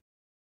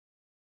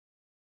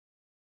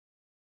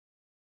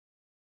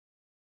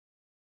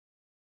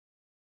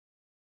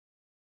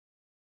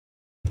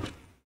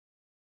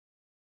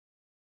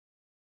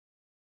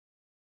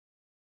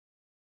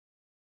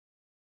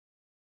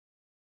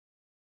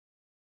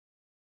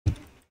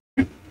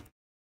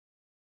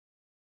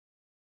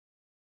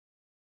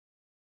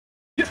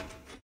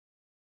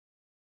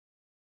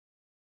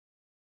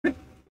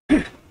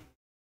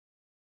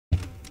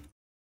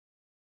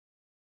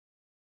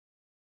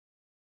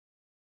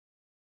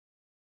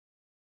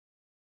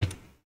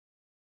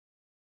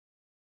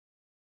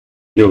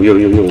 Yo,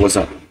 what's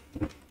up?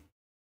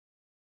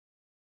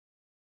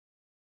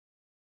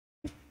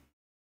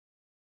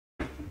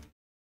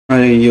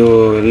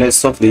 Yo, let's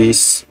solve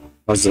this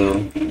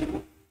puzzle.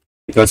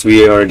 Because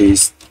we already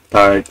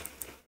start.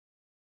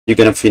 You're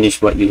gonna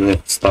finish what you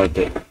have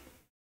started.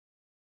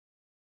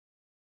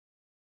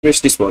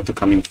 Where's this water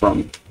coming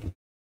from?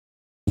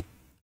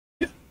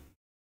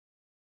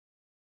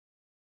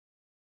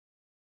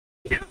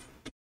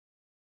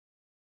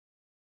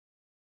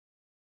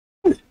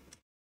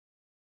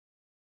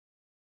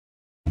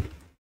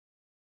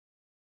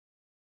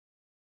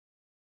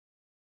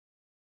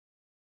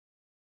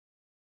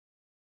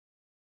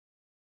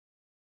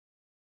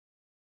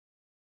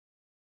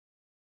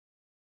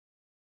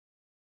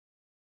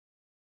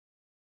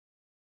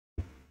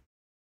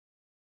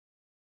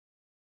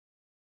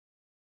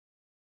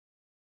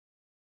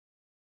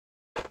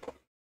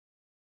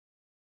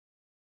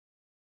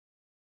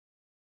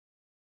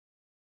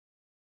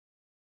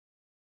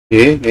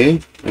 Eh?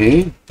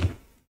 Hey,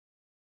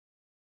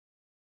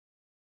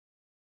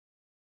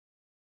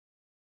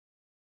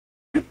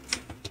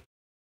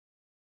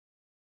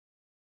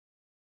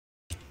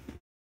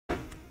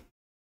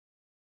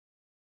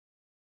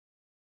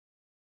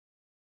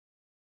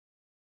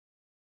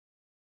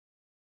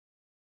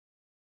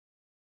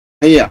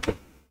 yeah.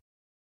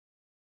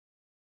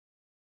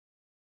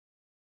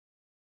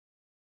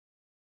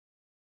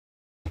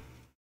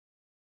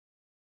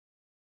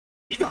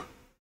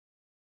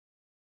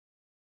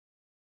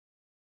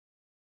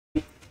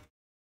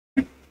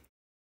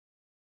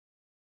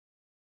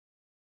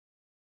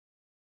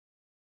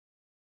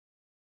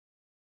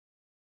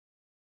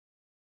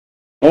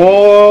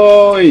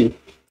 Oi!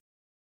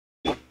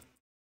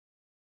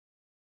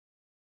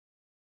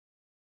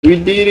 We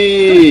did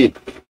it!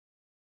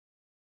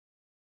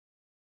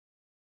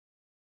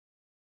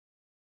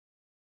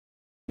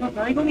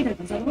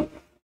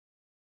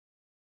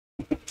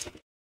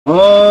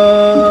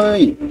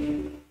 Oi!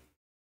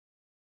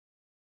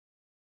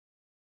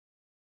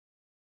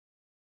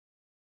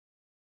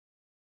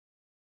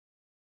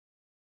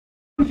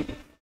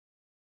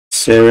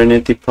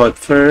 Serenity pot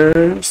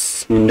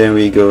first, and then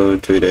we go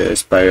to the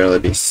spiral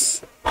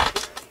abyss.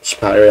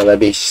 Spiral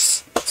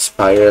abyss.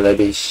 Spiral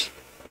abyss.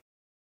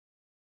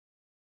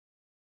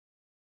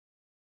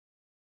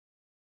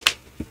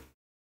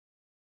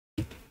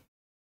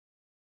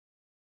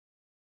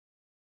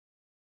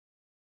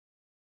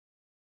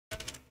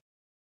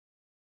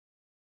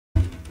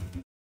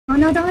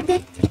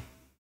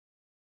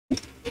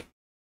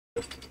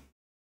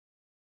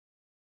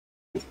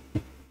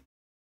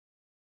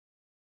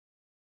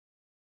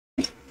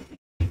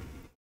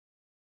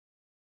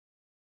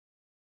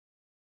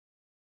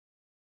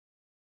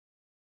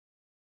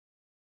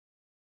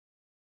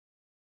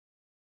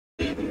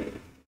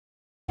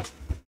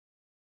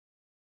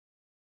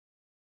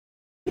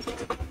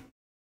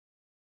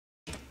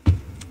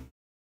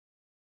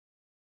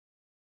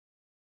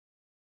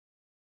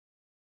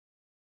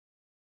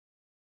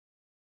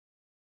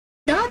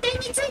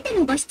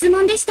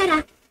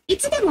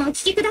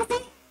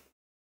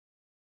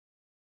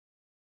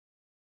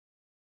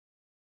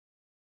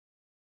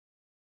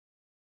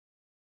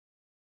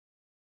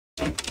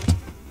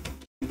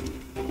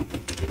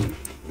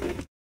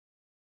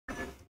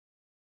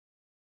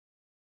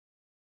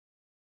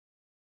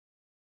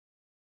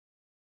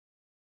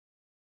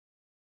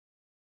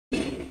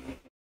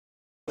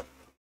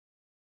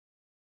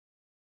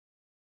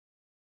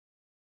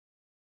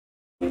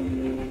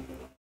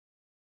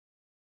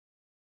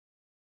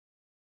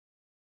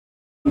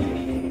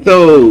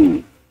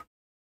 So,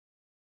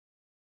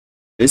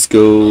 let's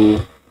go.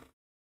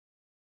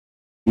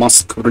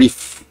 Musk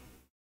Reef.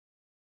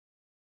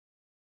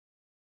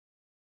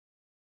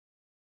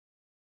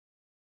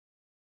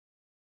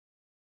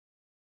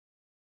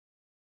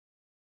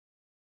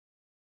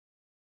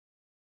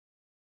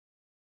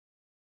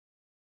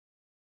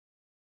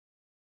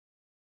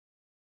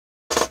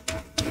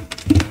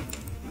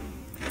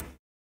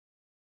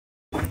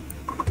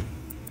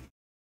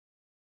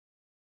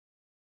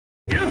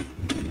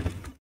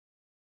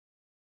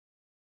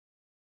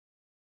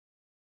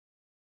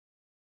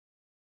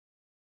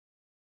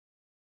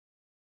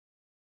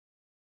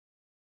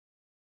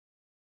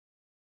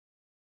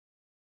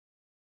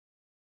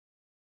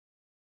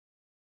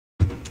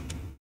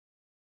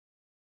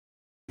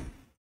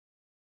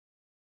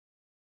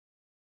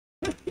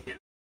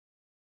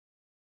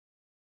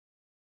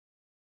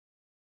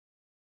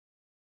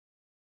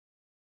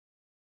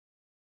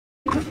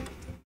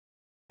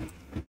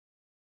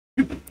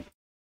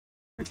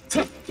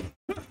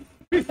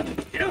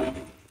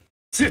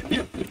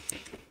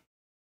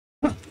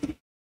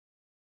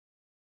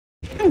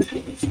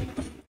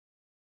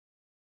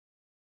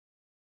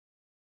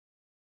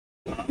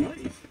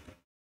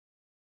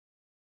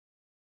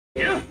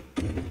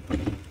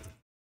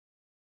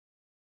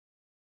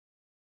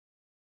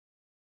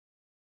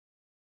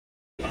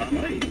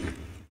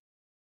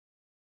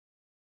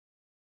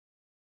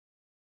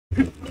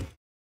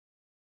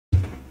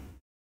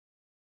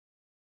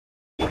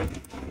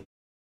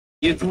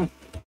 You can.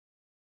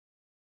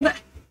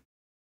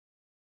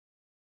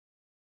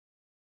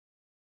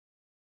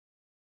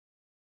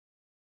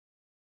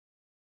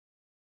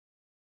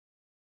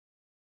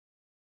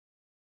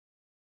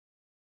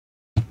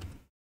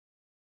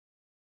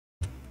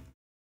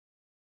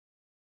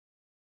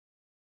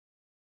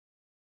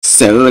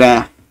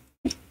 Soda.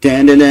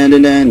 Dun dun dun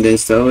dun dun, dun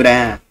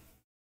soda.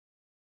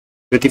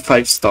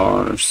 35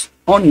 stars.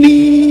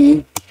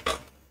 Only.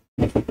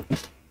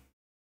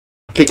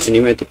 Click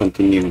anywhere to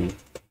continue.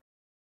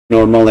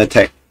 Normal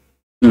attack.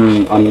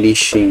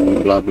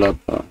 Unleashing. Blah blah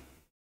blah.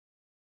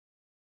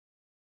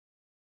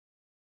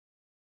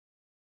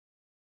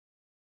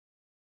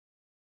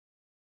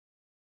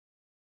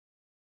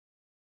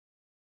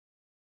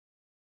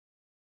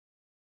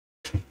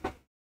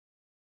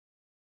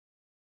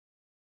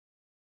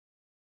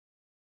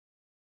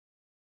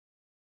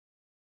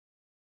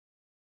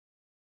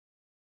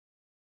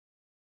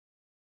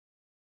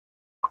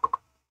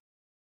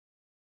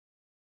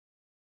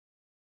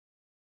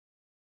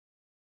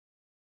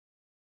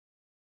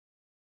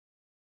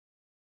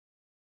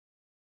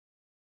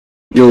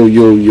 Yo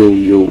yo yo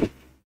yo.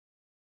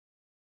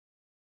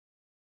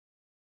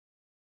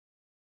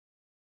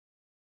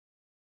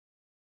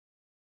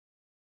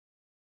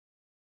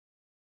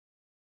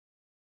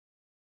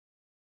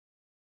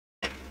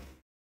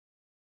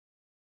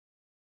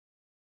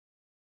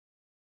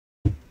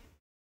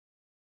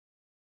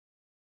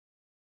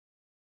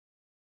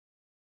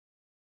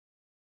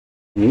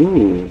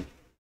 Ooh.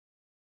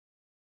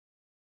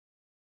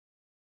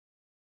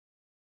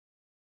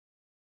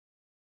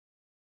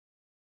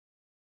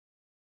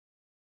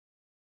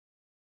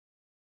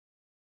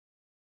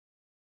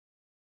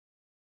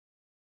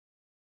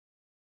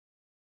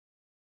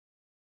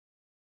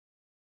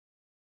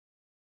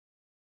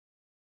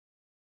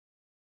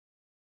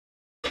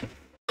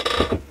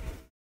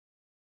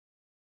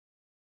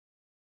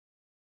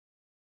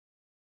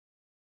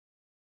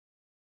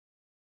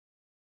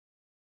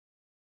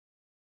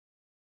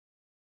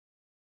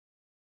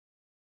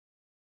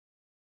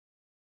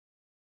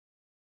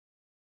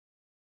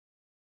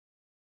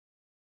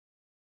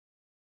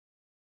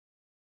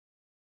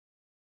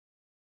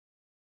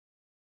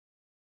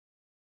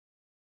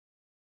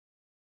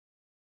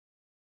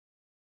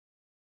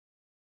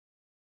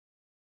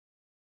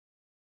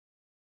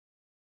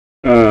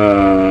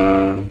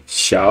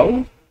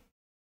 Xiao?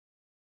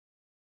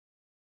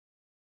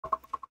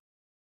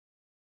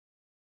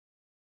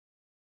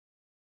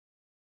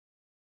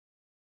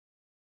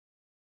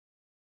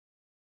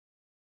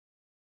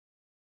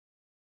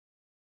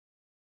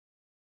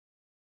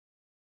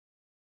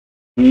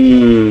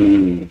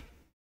 Hmm.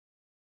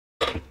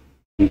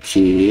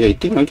 Okay, I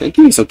think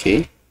it's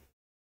okay.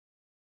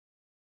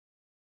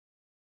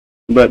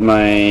 But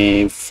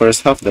my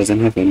first half doesn't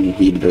have any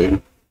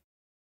healer.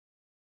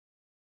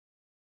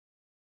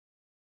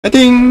 I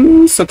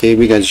think it's okay,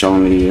 we got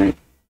Zhongli, right?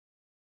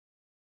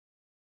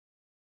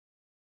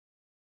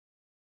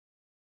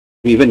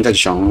 We even got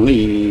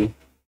Zhongli.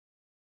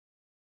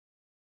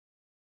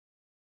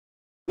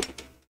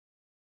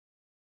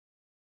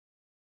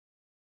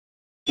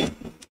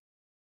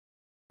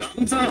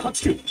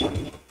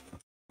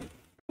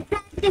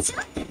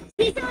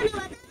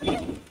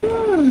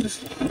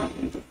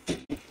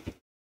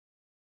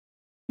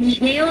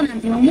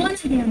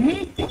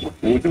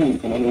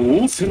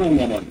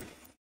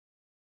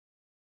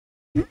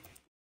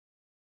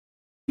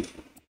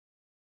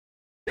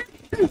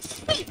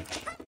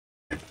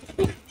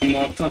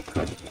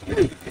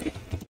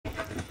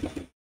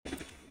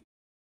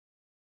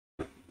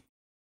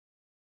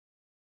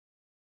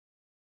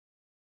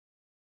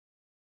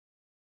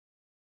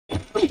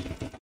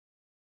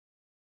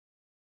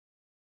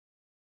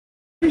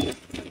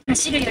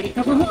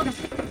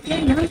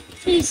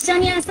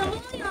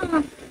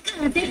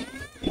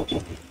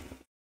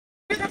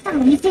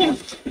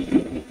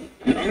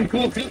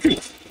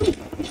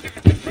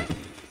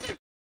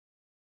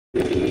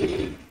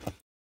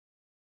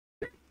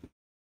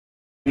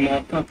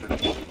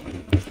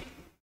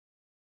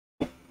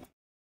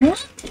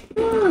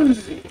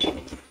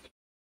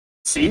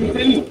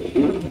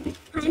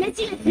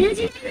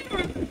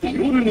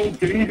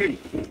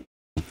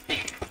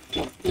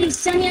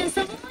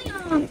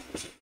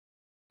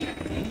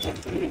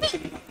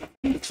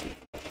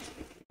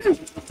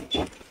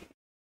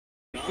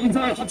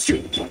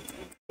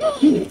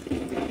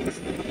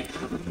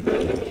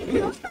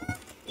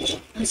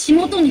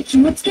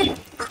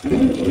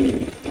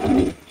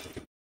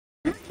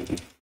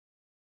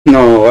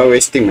 No, I'm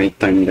wasting my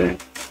time there.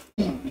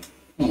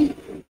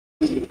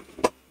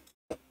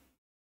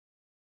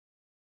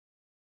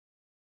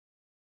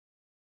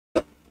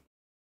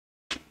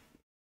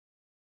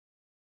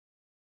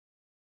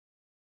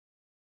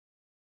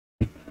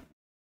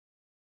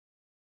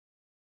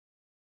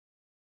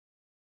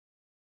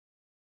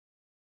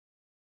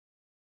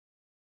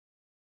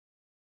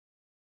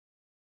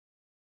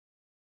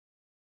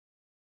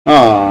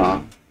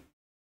 Ah.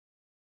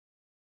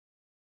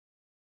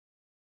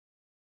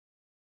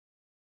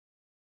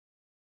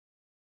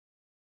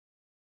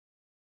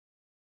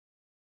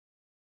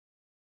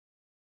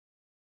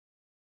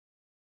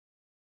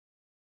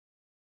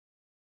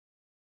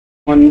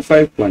 One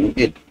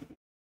 518.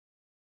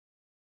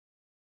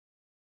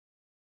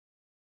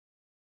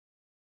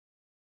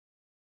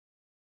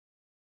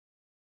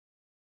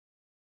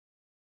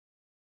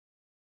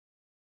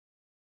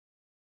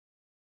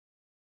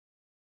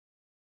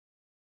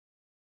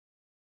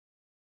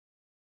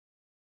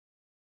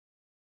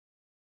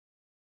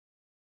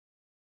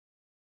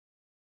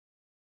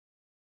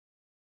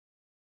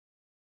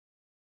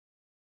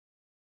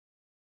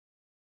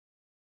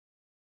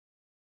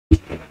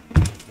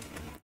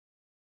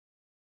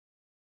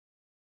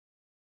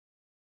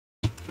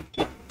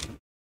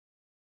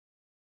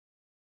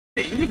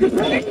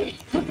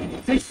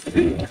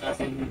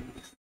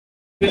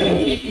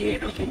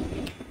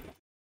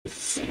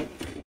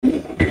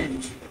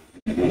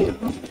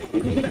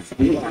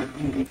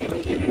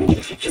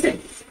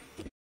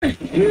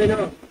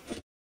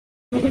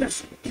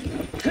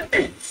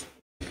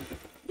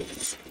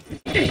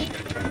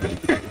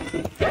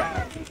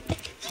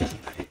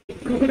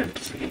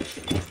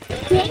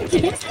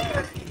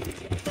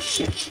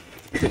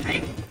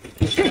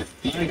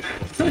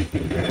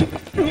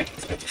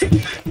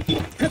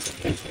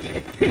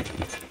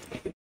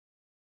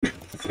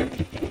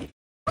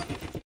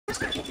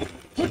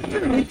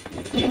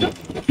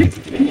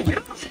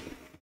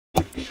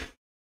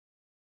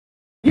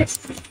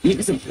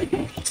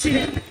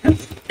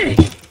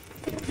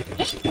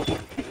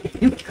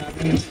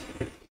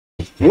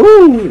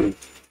 Woo!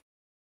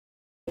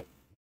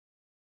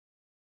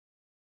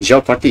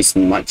 Your party is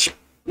much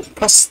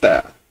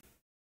faster.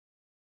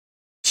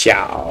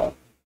 Ciao.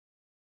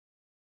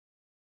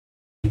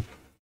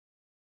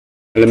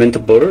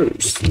 Elemental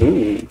burst.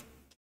 Ooh.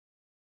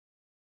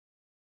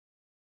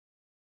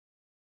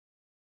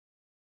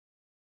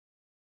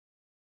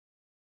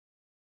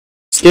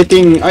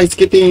 Skating, ice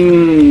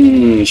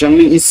skating.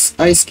 Zhangli is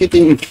ice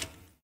skating.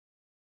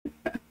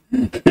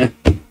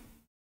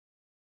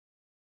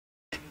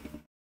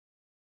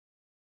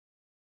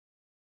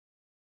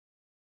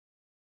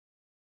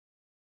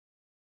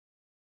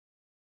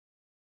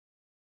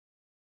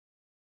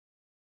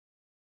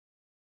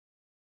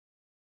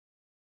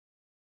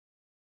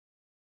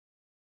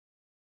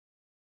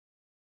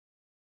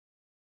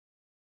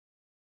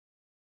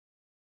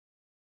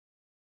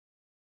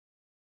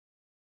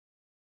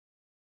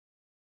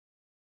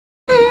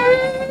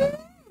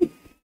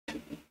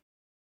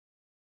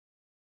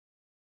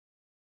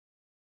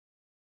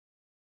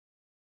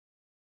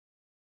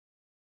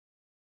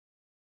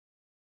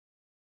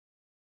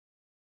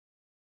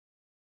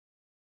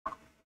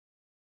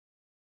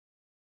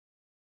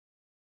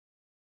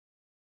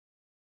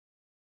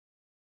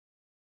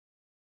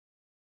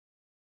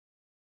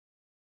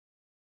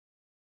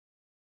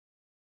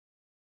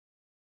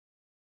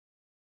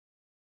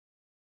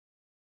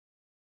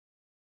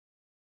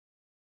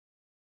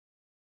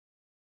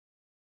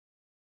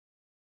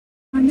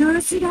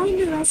 のスライ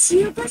ムは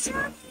塩コシ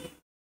ョウ。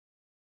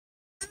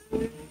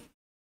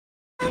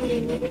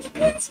耳に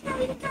悔しかっ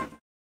た。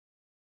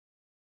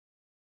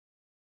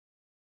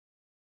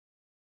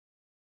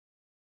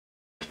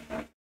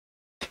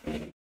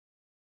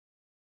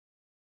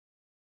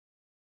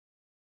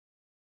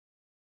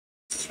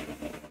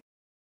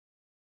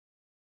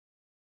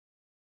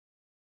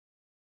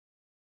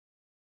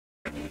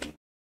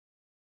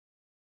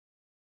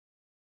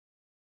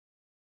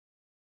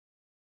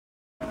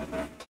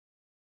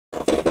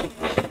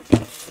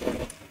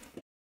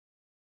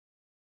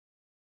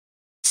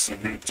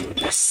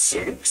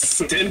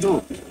天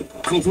道、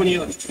ここに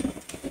ある。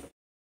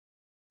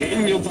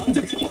遠慮万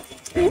歳。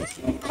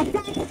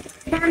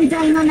断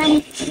罪の名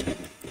に。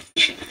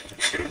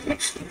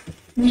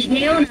逃げ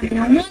ようなんて思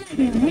わない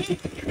でよね。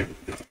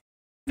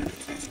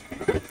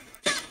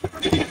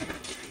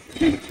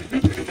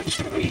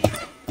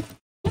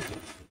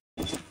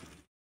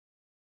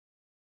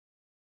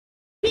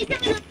ピザ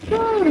のゴ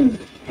ール。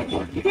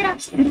黒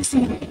き殺し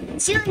よ。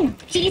周囲を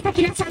切り裂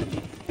きなさい。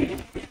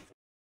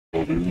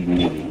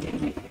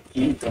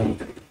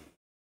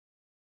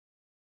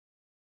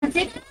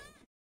風が。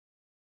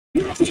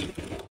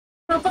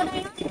ここだ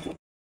よ。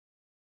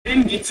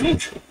演技チョ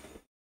ーク。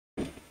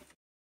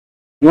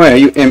 Why are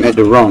you aim at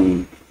the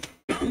wrong?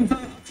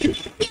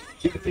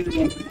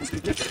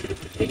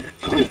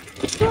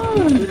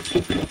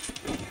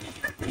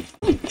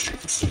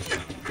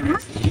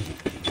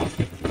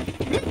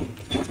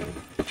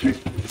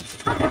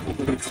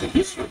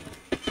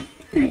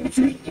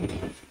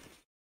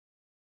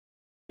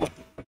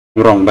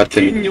 Wrong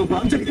button.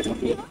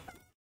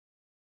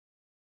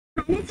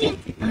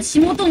 足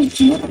元に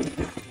決めた。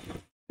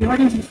言わ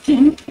れる危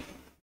険。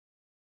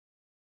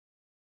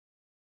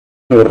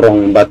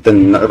Wrong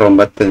button, not wrong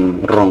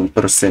button, wrong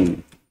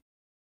person.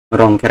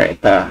 Wrong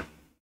kereta.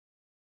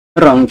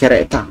 Wrong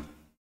kereta.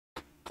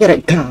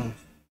 Kereta.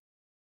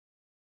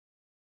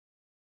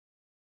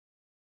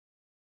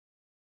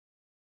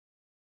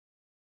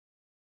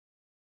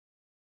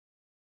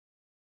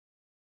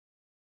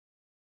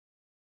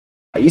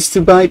 I used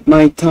to bite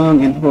my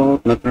tongue and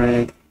hold my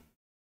breath.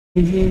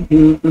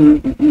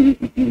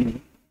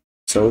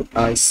 So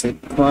I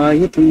said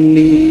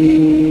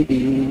quietly,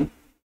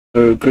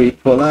 agree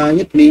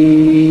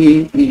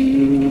politely.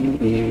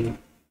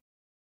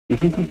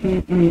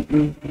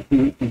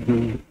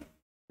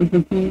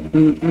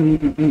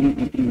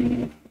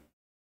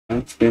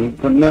 I spent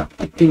for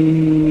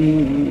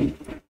nothing,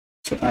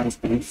 so I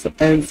spent for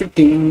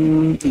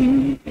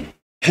everything.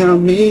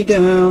 Held me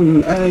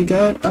down, I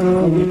got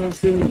out.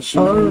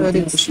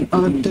 Already pushing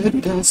on the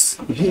dust.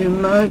 Hear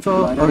my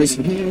voice,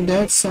 hear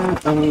that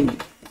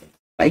sound.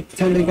 Like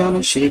thunder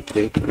gonna shake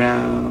the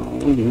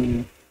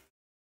ground.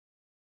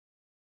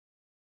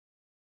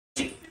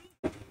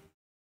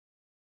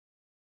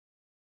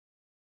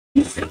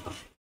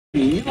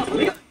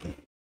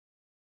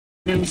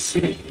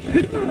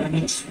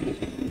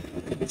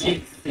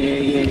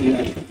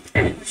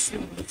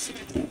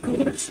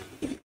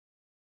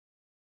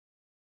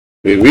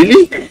 Wait,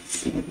 really?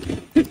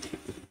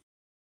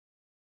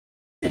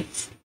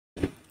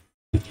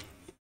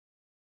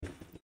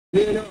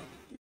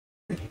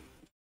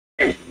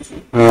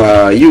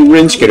 You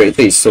range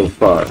character is so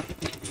far.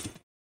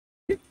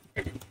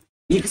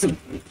 You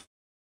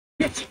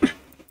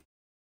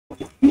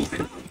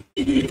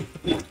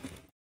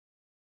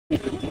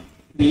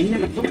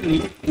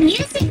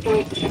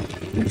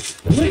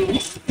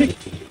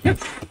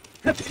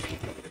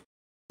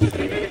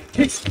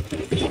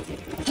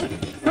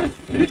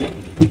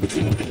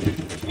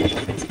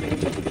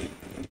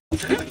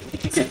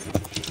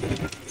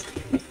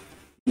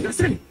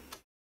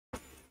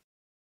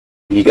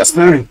got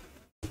started.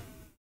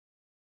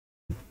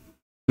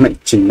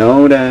 Let you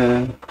know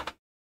that.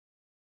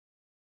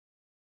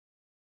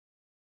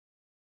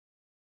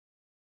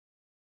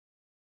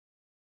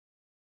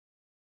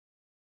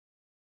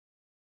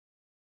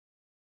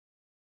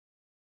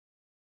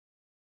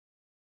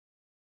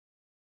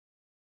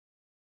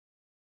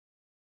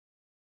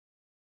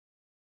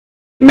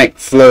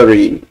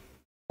 McFlurry,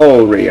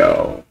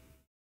 Oreo.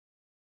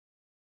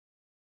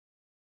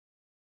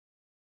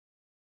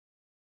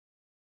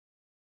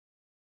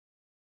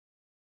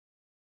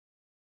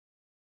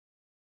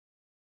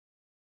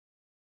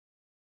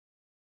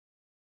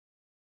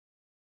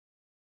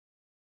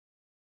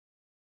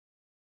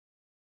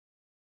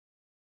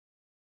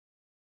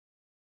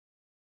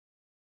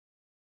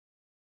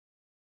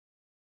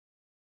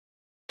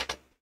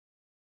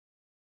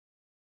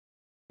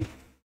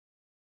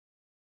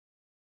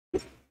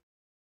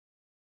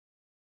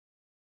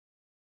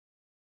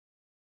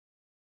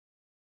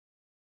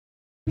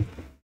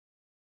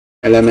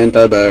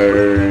 Elemental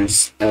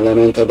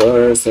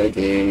burst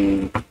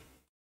again.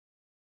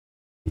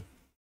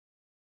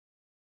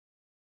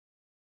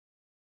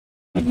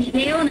 逃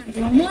げようなん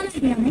て思わない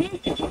でよね。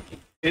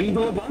天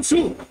道万象。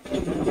ラ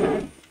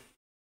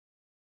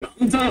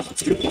ンザー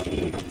発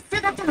揮。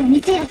姿を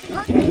見せよ。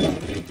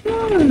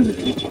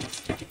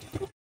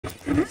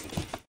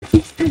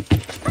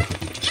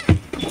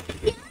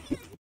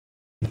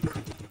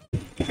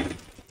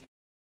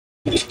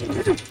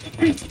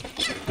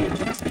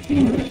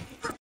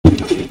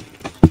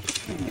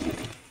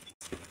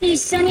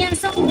に遊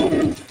ぼう。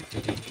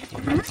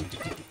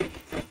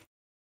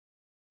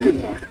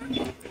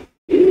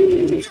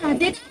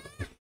風だ。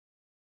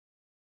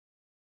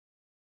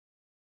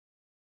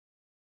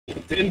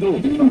天道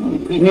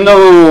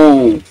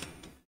No!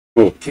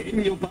 Oh,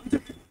 剣よバト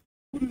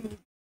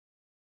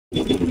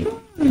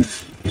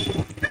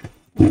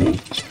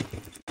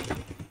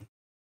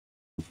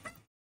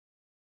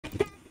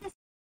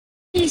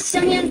一緒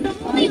に遊ぼ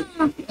うよ。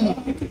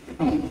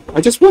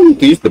 I just wanted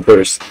to use the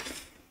burst.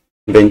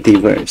 Venti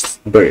burst.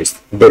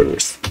 Burst.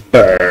 Burst.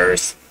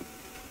 Burst.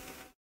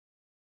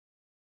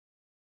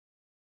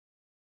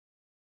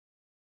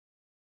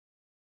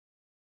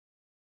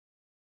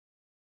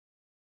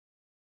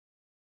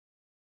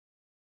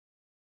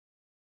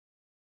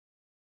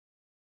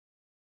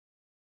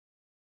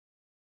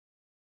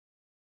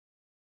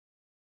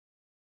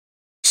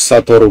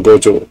 Satoru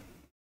Gojo.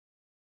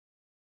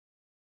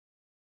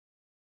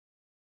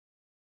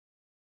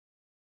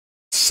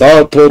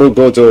 Satoru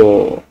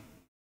Gojo.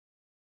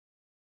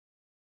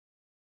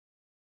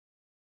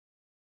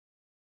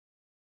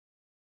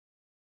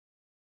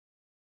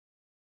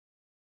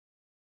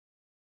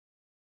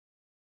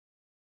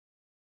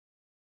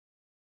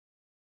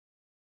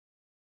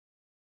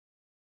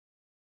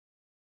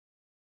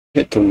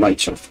 Hit too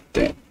much of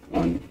that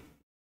one.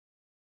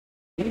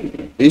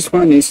 This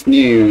one is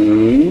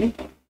new.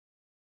「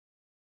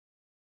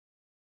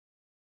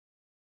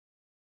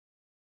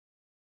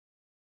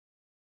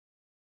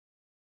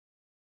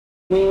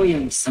荒野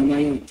にさま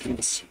よう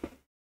魂。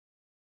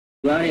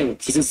我を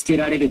傷つけ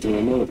られると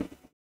思うの。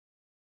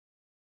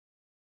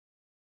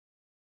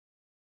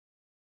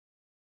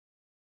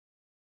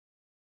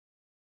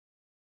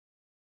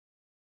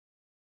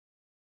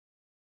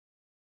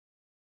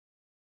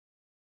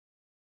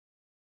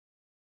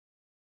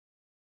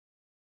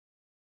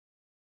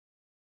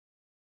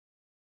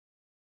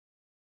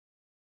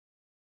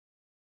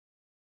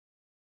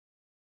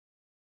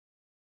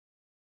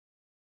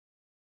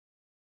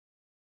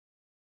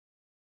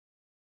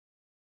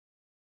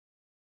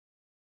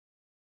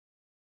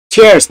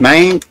Cheers,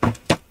 man.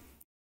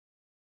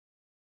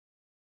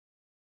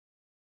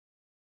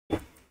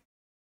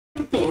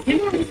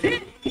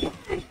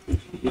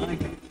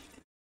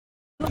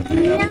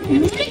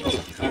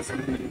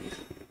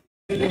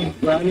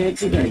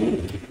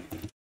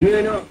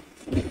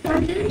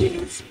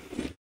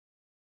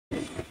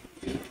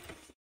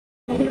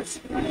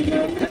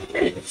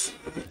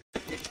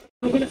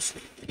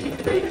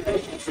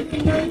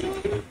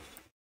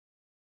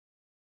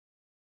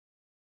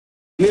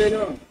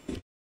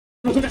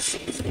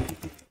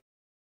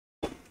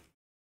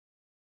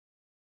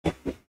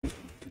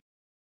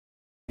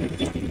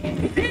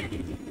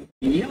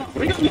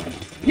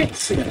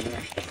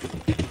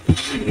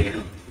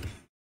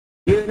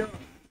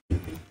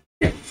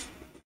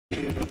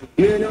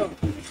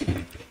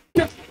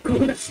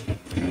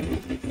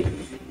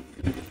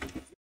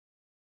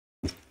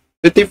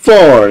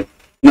 $34,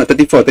 not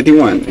 34,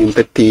 31, and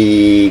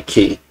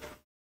 30k.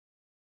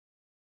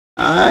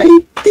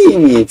 I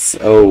think it's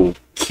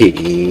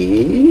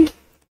okay.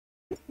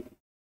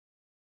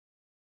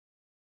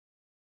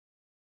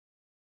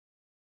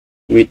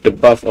 With the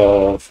buff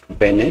of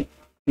Bennett.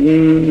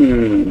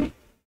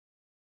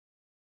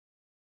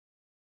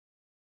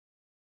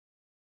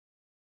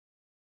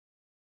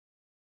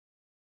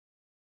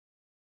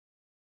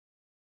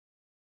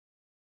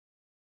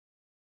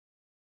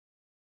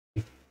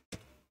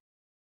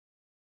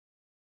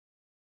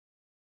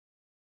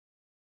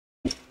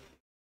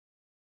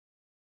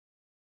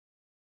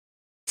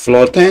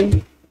 Floor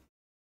 10?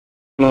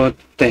 Floor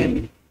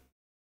 10.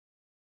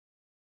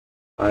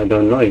 I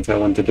don't know if I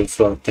want to do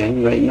floor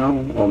 10 right now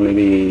or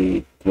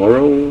maybe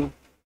tomorrow.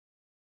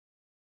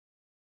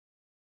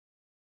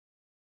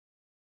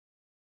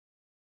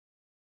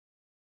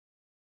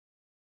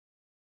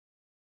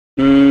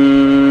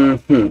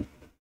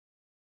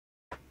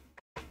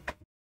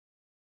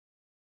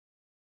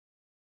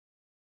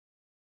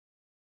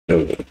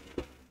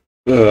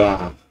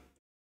 Ugh.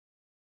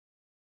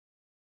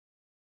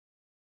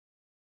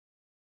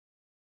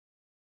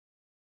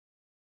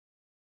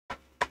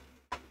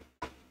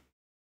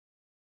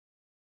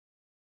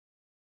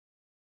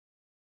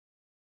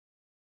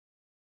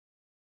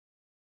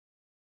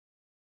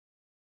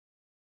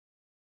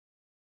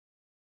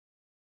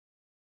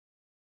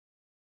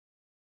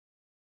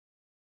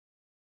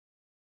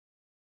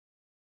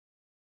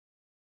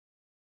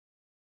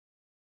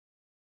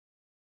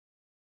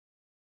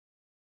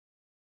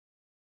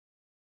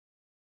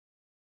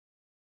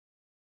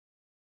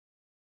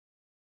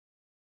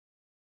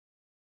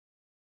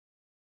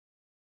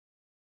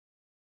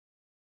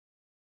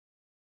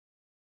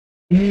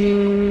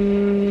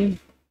 I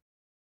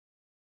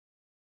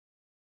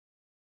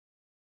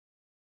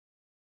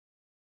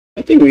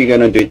think we're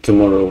gonna do it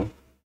tomorrow.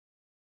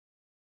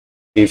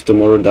 If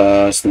tomorrow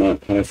does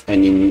not have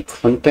any new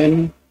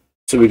content,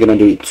 so we're gonna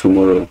do it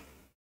tomorrow.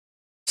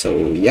 So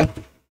yeah,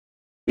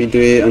 we do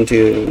it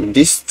until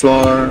this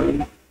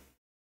floor.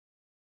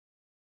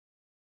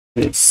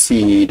 Let's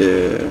see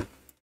the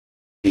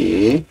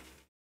okay.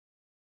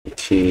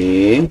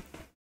 Okay.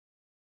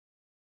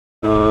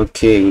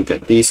 Okay, we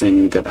got this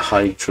and we got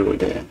Hydro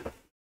there.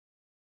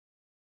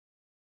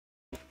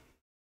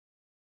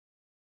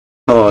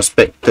 Oh,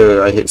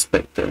 Spectre. I hate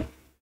Spectre.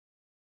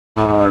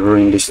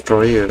 Ruin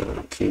Destroyer.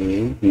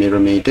 Okay. Mirror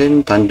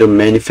Maiden. Thunder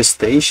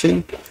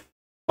Manifestation.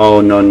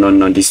 Oh, no, no,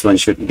 no. This one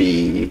should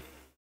be...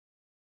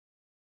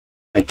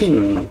 I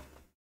think...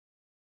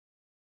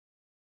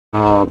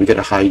 we got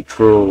a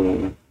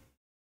Hydro.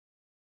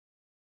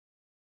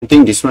 I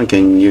think this one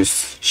can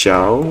use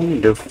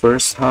Xiao, the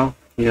first half.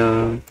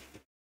 Yeah.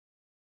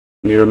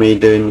 Mirror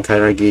Maiden,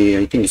 Kairagi,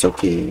 I think it's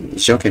okay.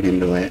 Xiao can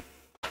handle it.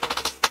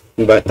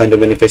 But Thunder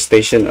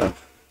Manifestation,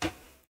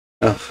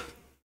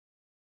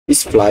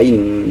 it's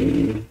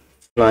flying.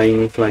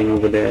 Flying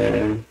over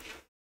there.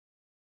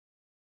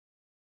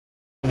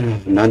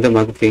 Another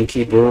Magu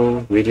Genki,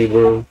 bro. Really,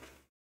 bro.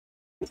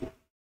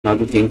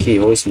 Magu Genki,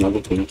 always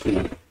Magu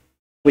Genki.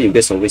 Well, you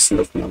guys always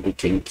love Magu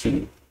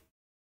Genki.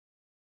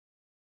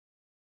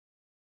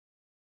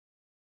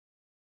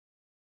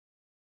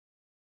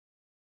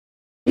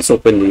 Let's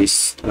open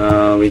this.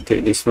 We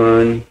take this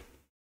one.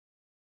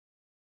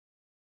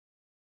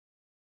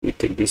 We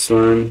take this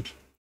one.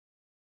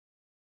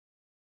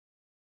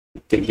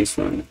 We take this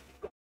one.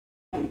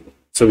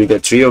 So we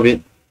got 3 of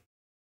it.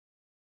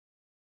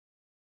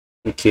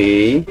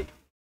 Okay.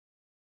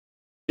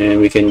 And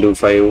we can do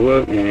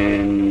firework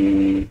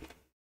and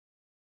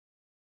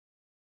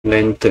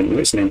lantern.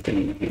 Where's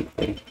lantern?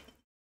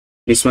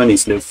 This one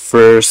is the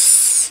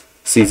first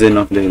season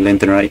of the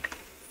lantern, right?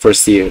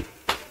 First year.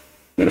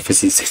 Not the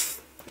first season.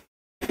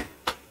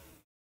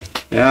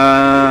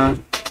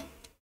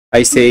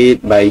 I say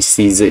it by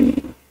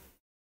season.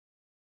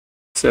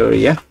 So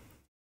yeah,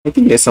 I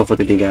think that's all for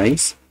today,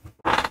 guys.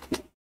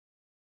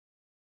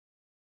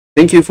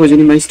 Thank you for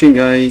joining my stream,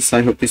 guys.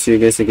 I hope to see you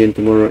guys again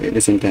tomorrow at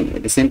the same time,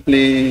 at the same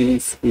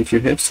place. If you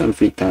have some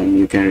free time,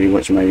 you can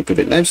rewatch my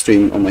recorded live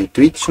stream on my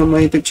Twitch, on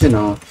my YouTube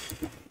channel.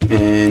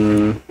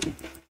 And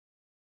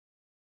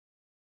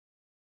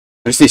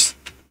what's this?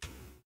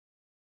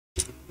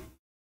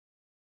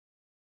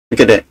 Look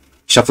at that,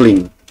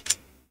 shuffling.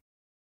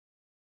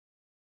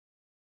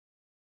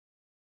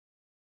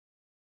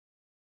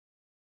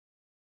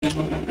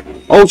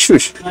 Oh,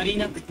 shush.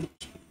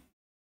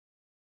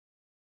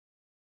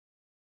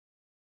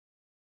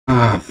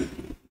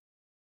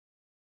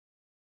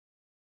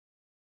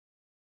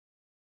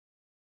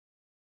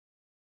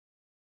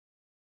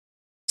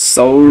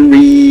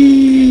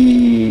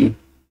 Sorry.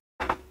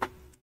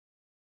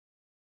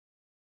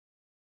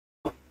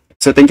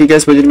 So thank you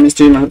guys for joining my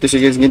stream. I hope to see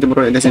you guys again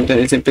tomorrow at the same time,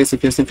 at the same place.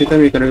 If you have some free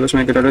time, you can watch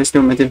my good advice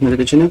to my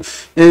channel.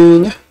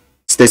 And yeah,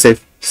 stay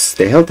safe,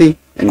 stay healthy,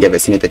 and get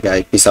vaccinated,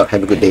 guys. Peace out.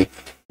 Have a good day.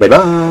 Bye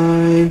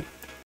bye.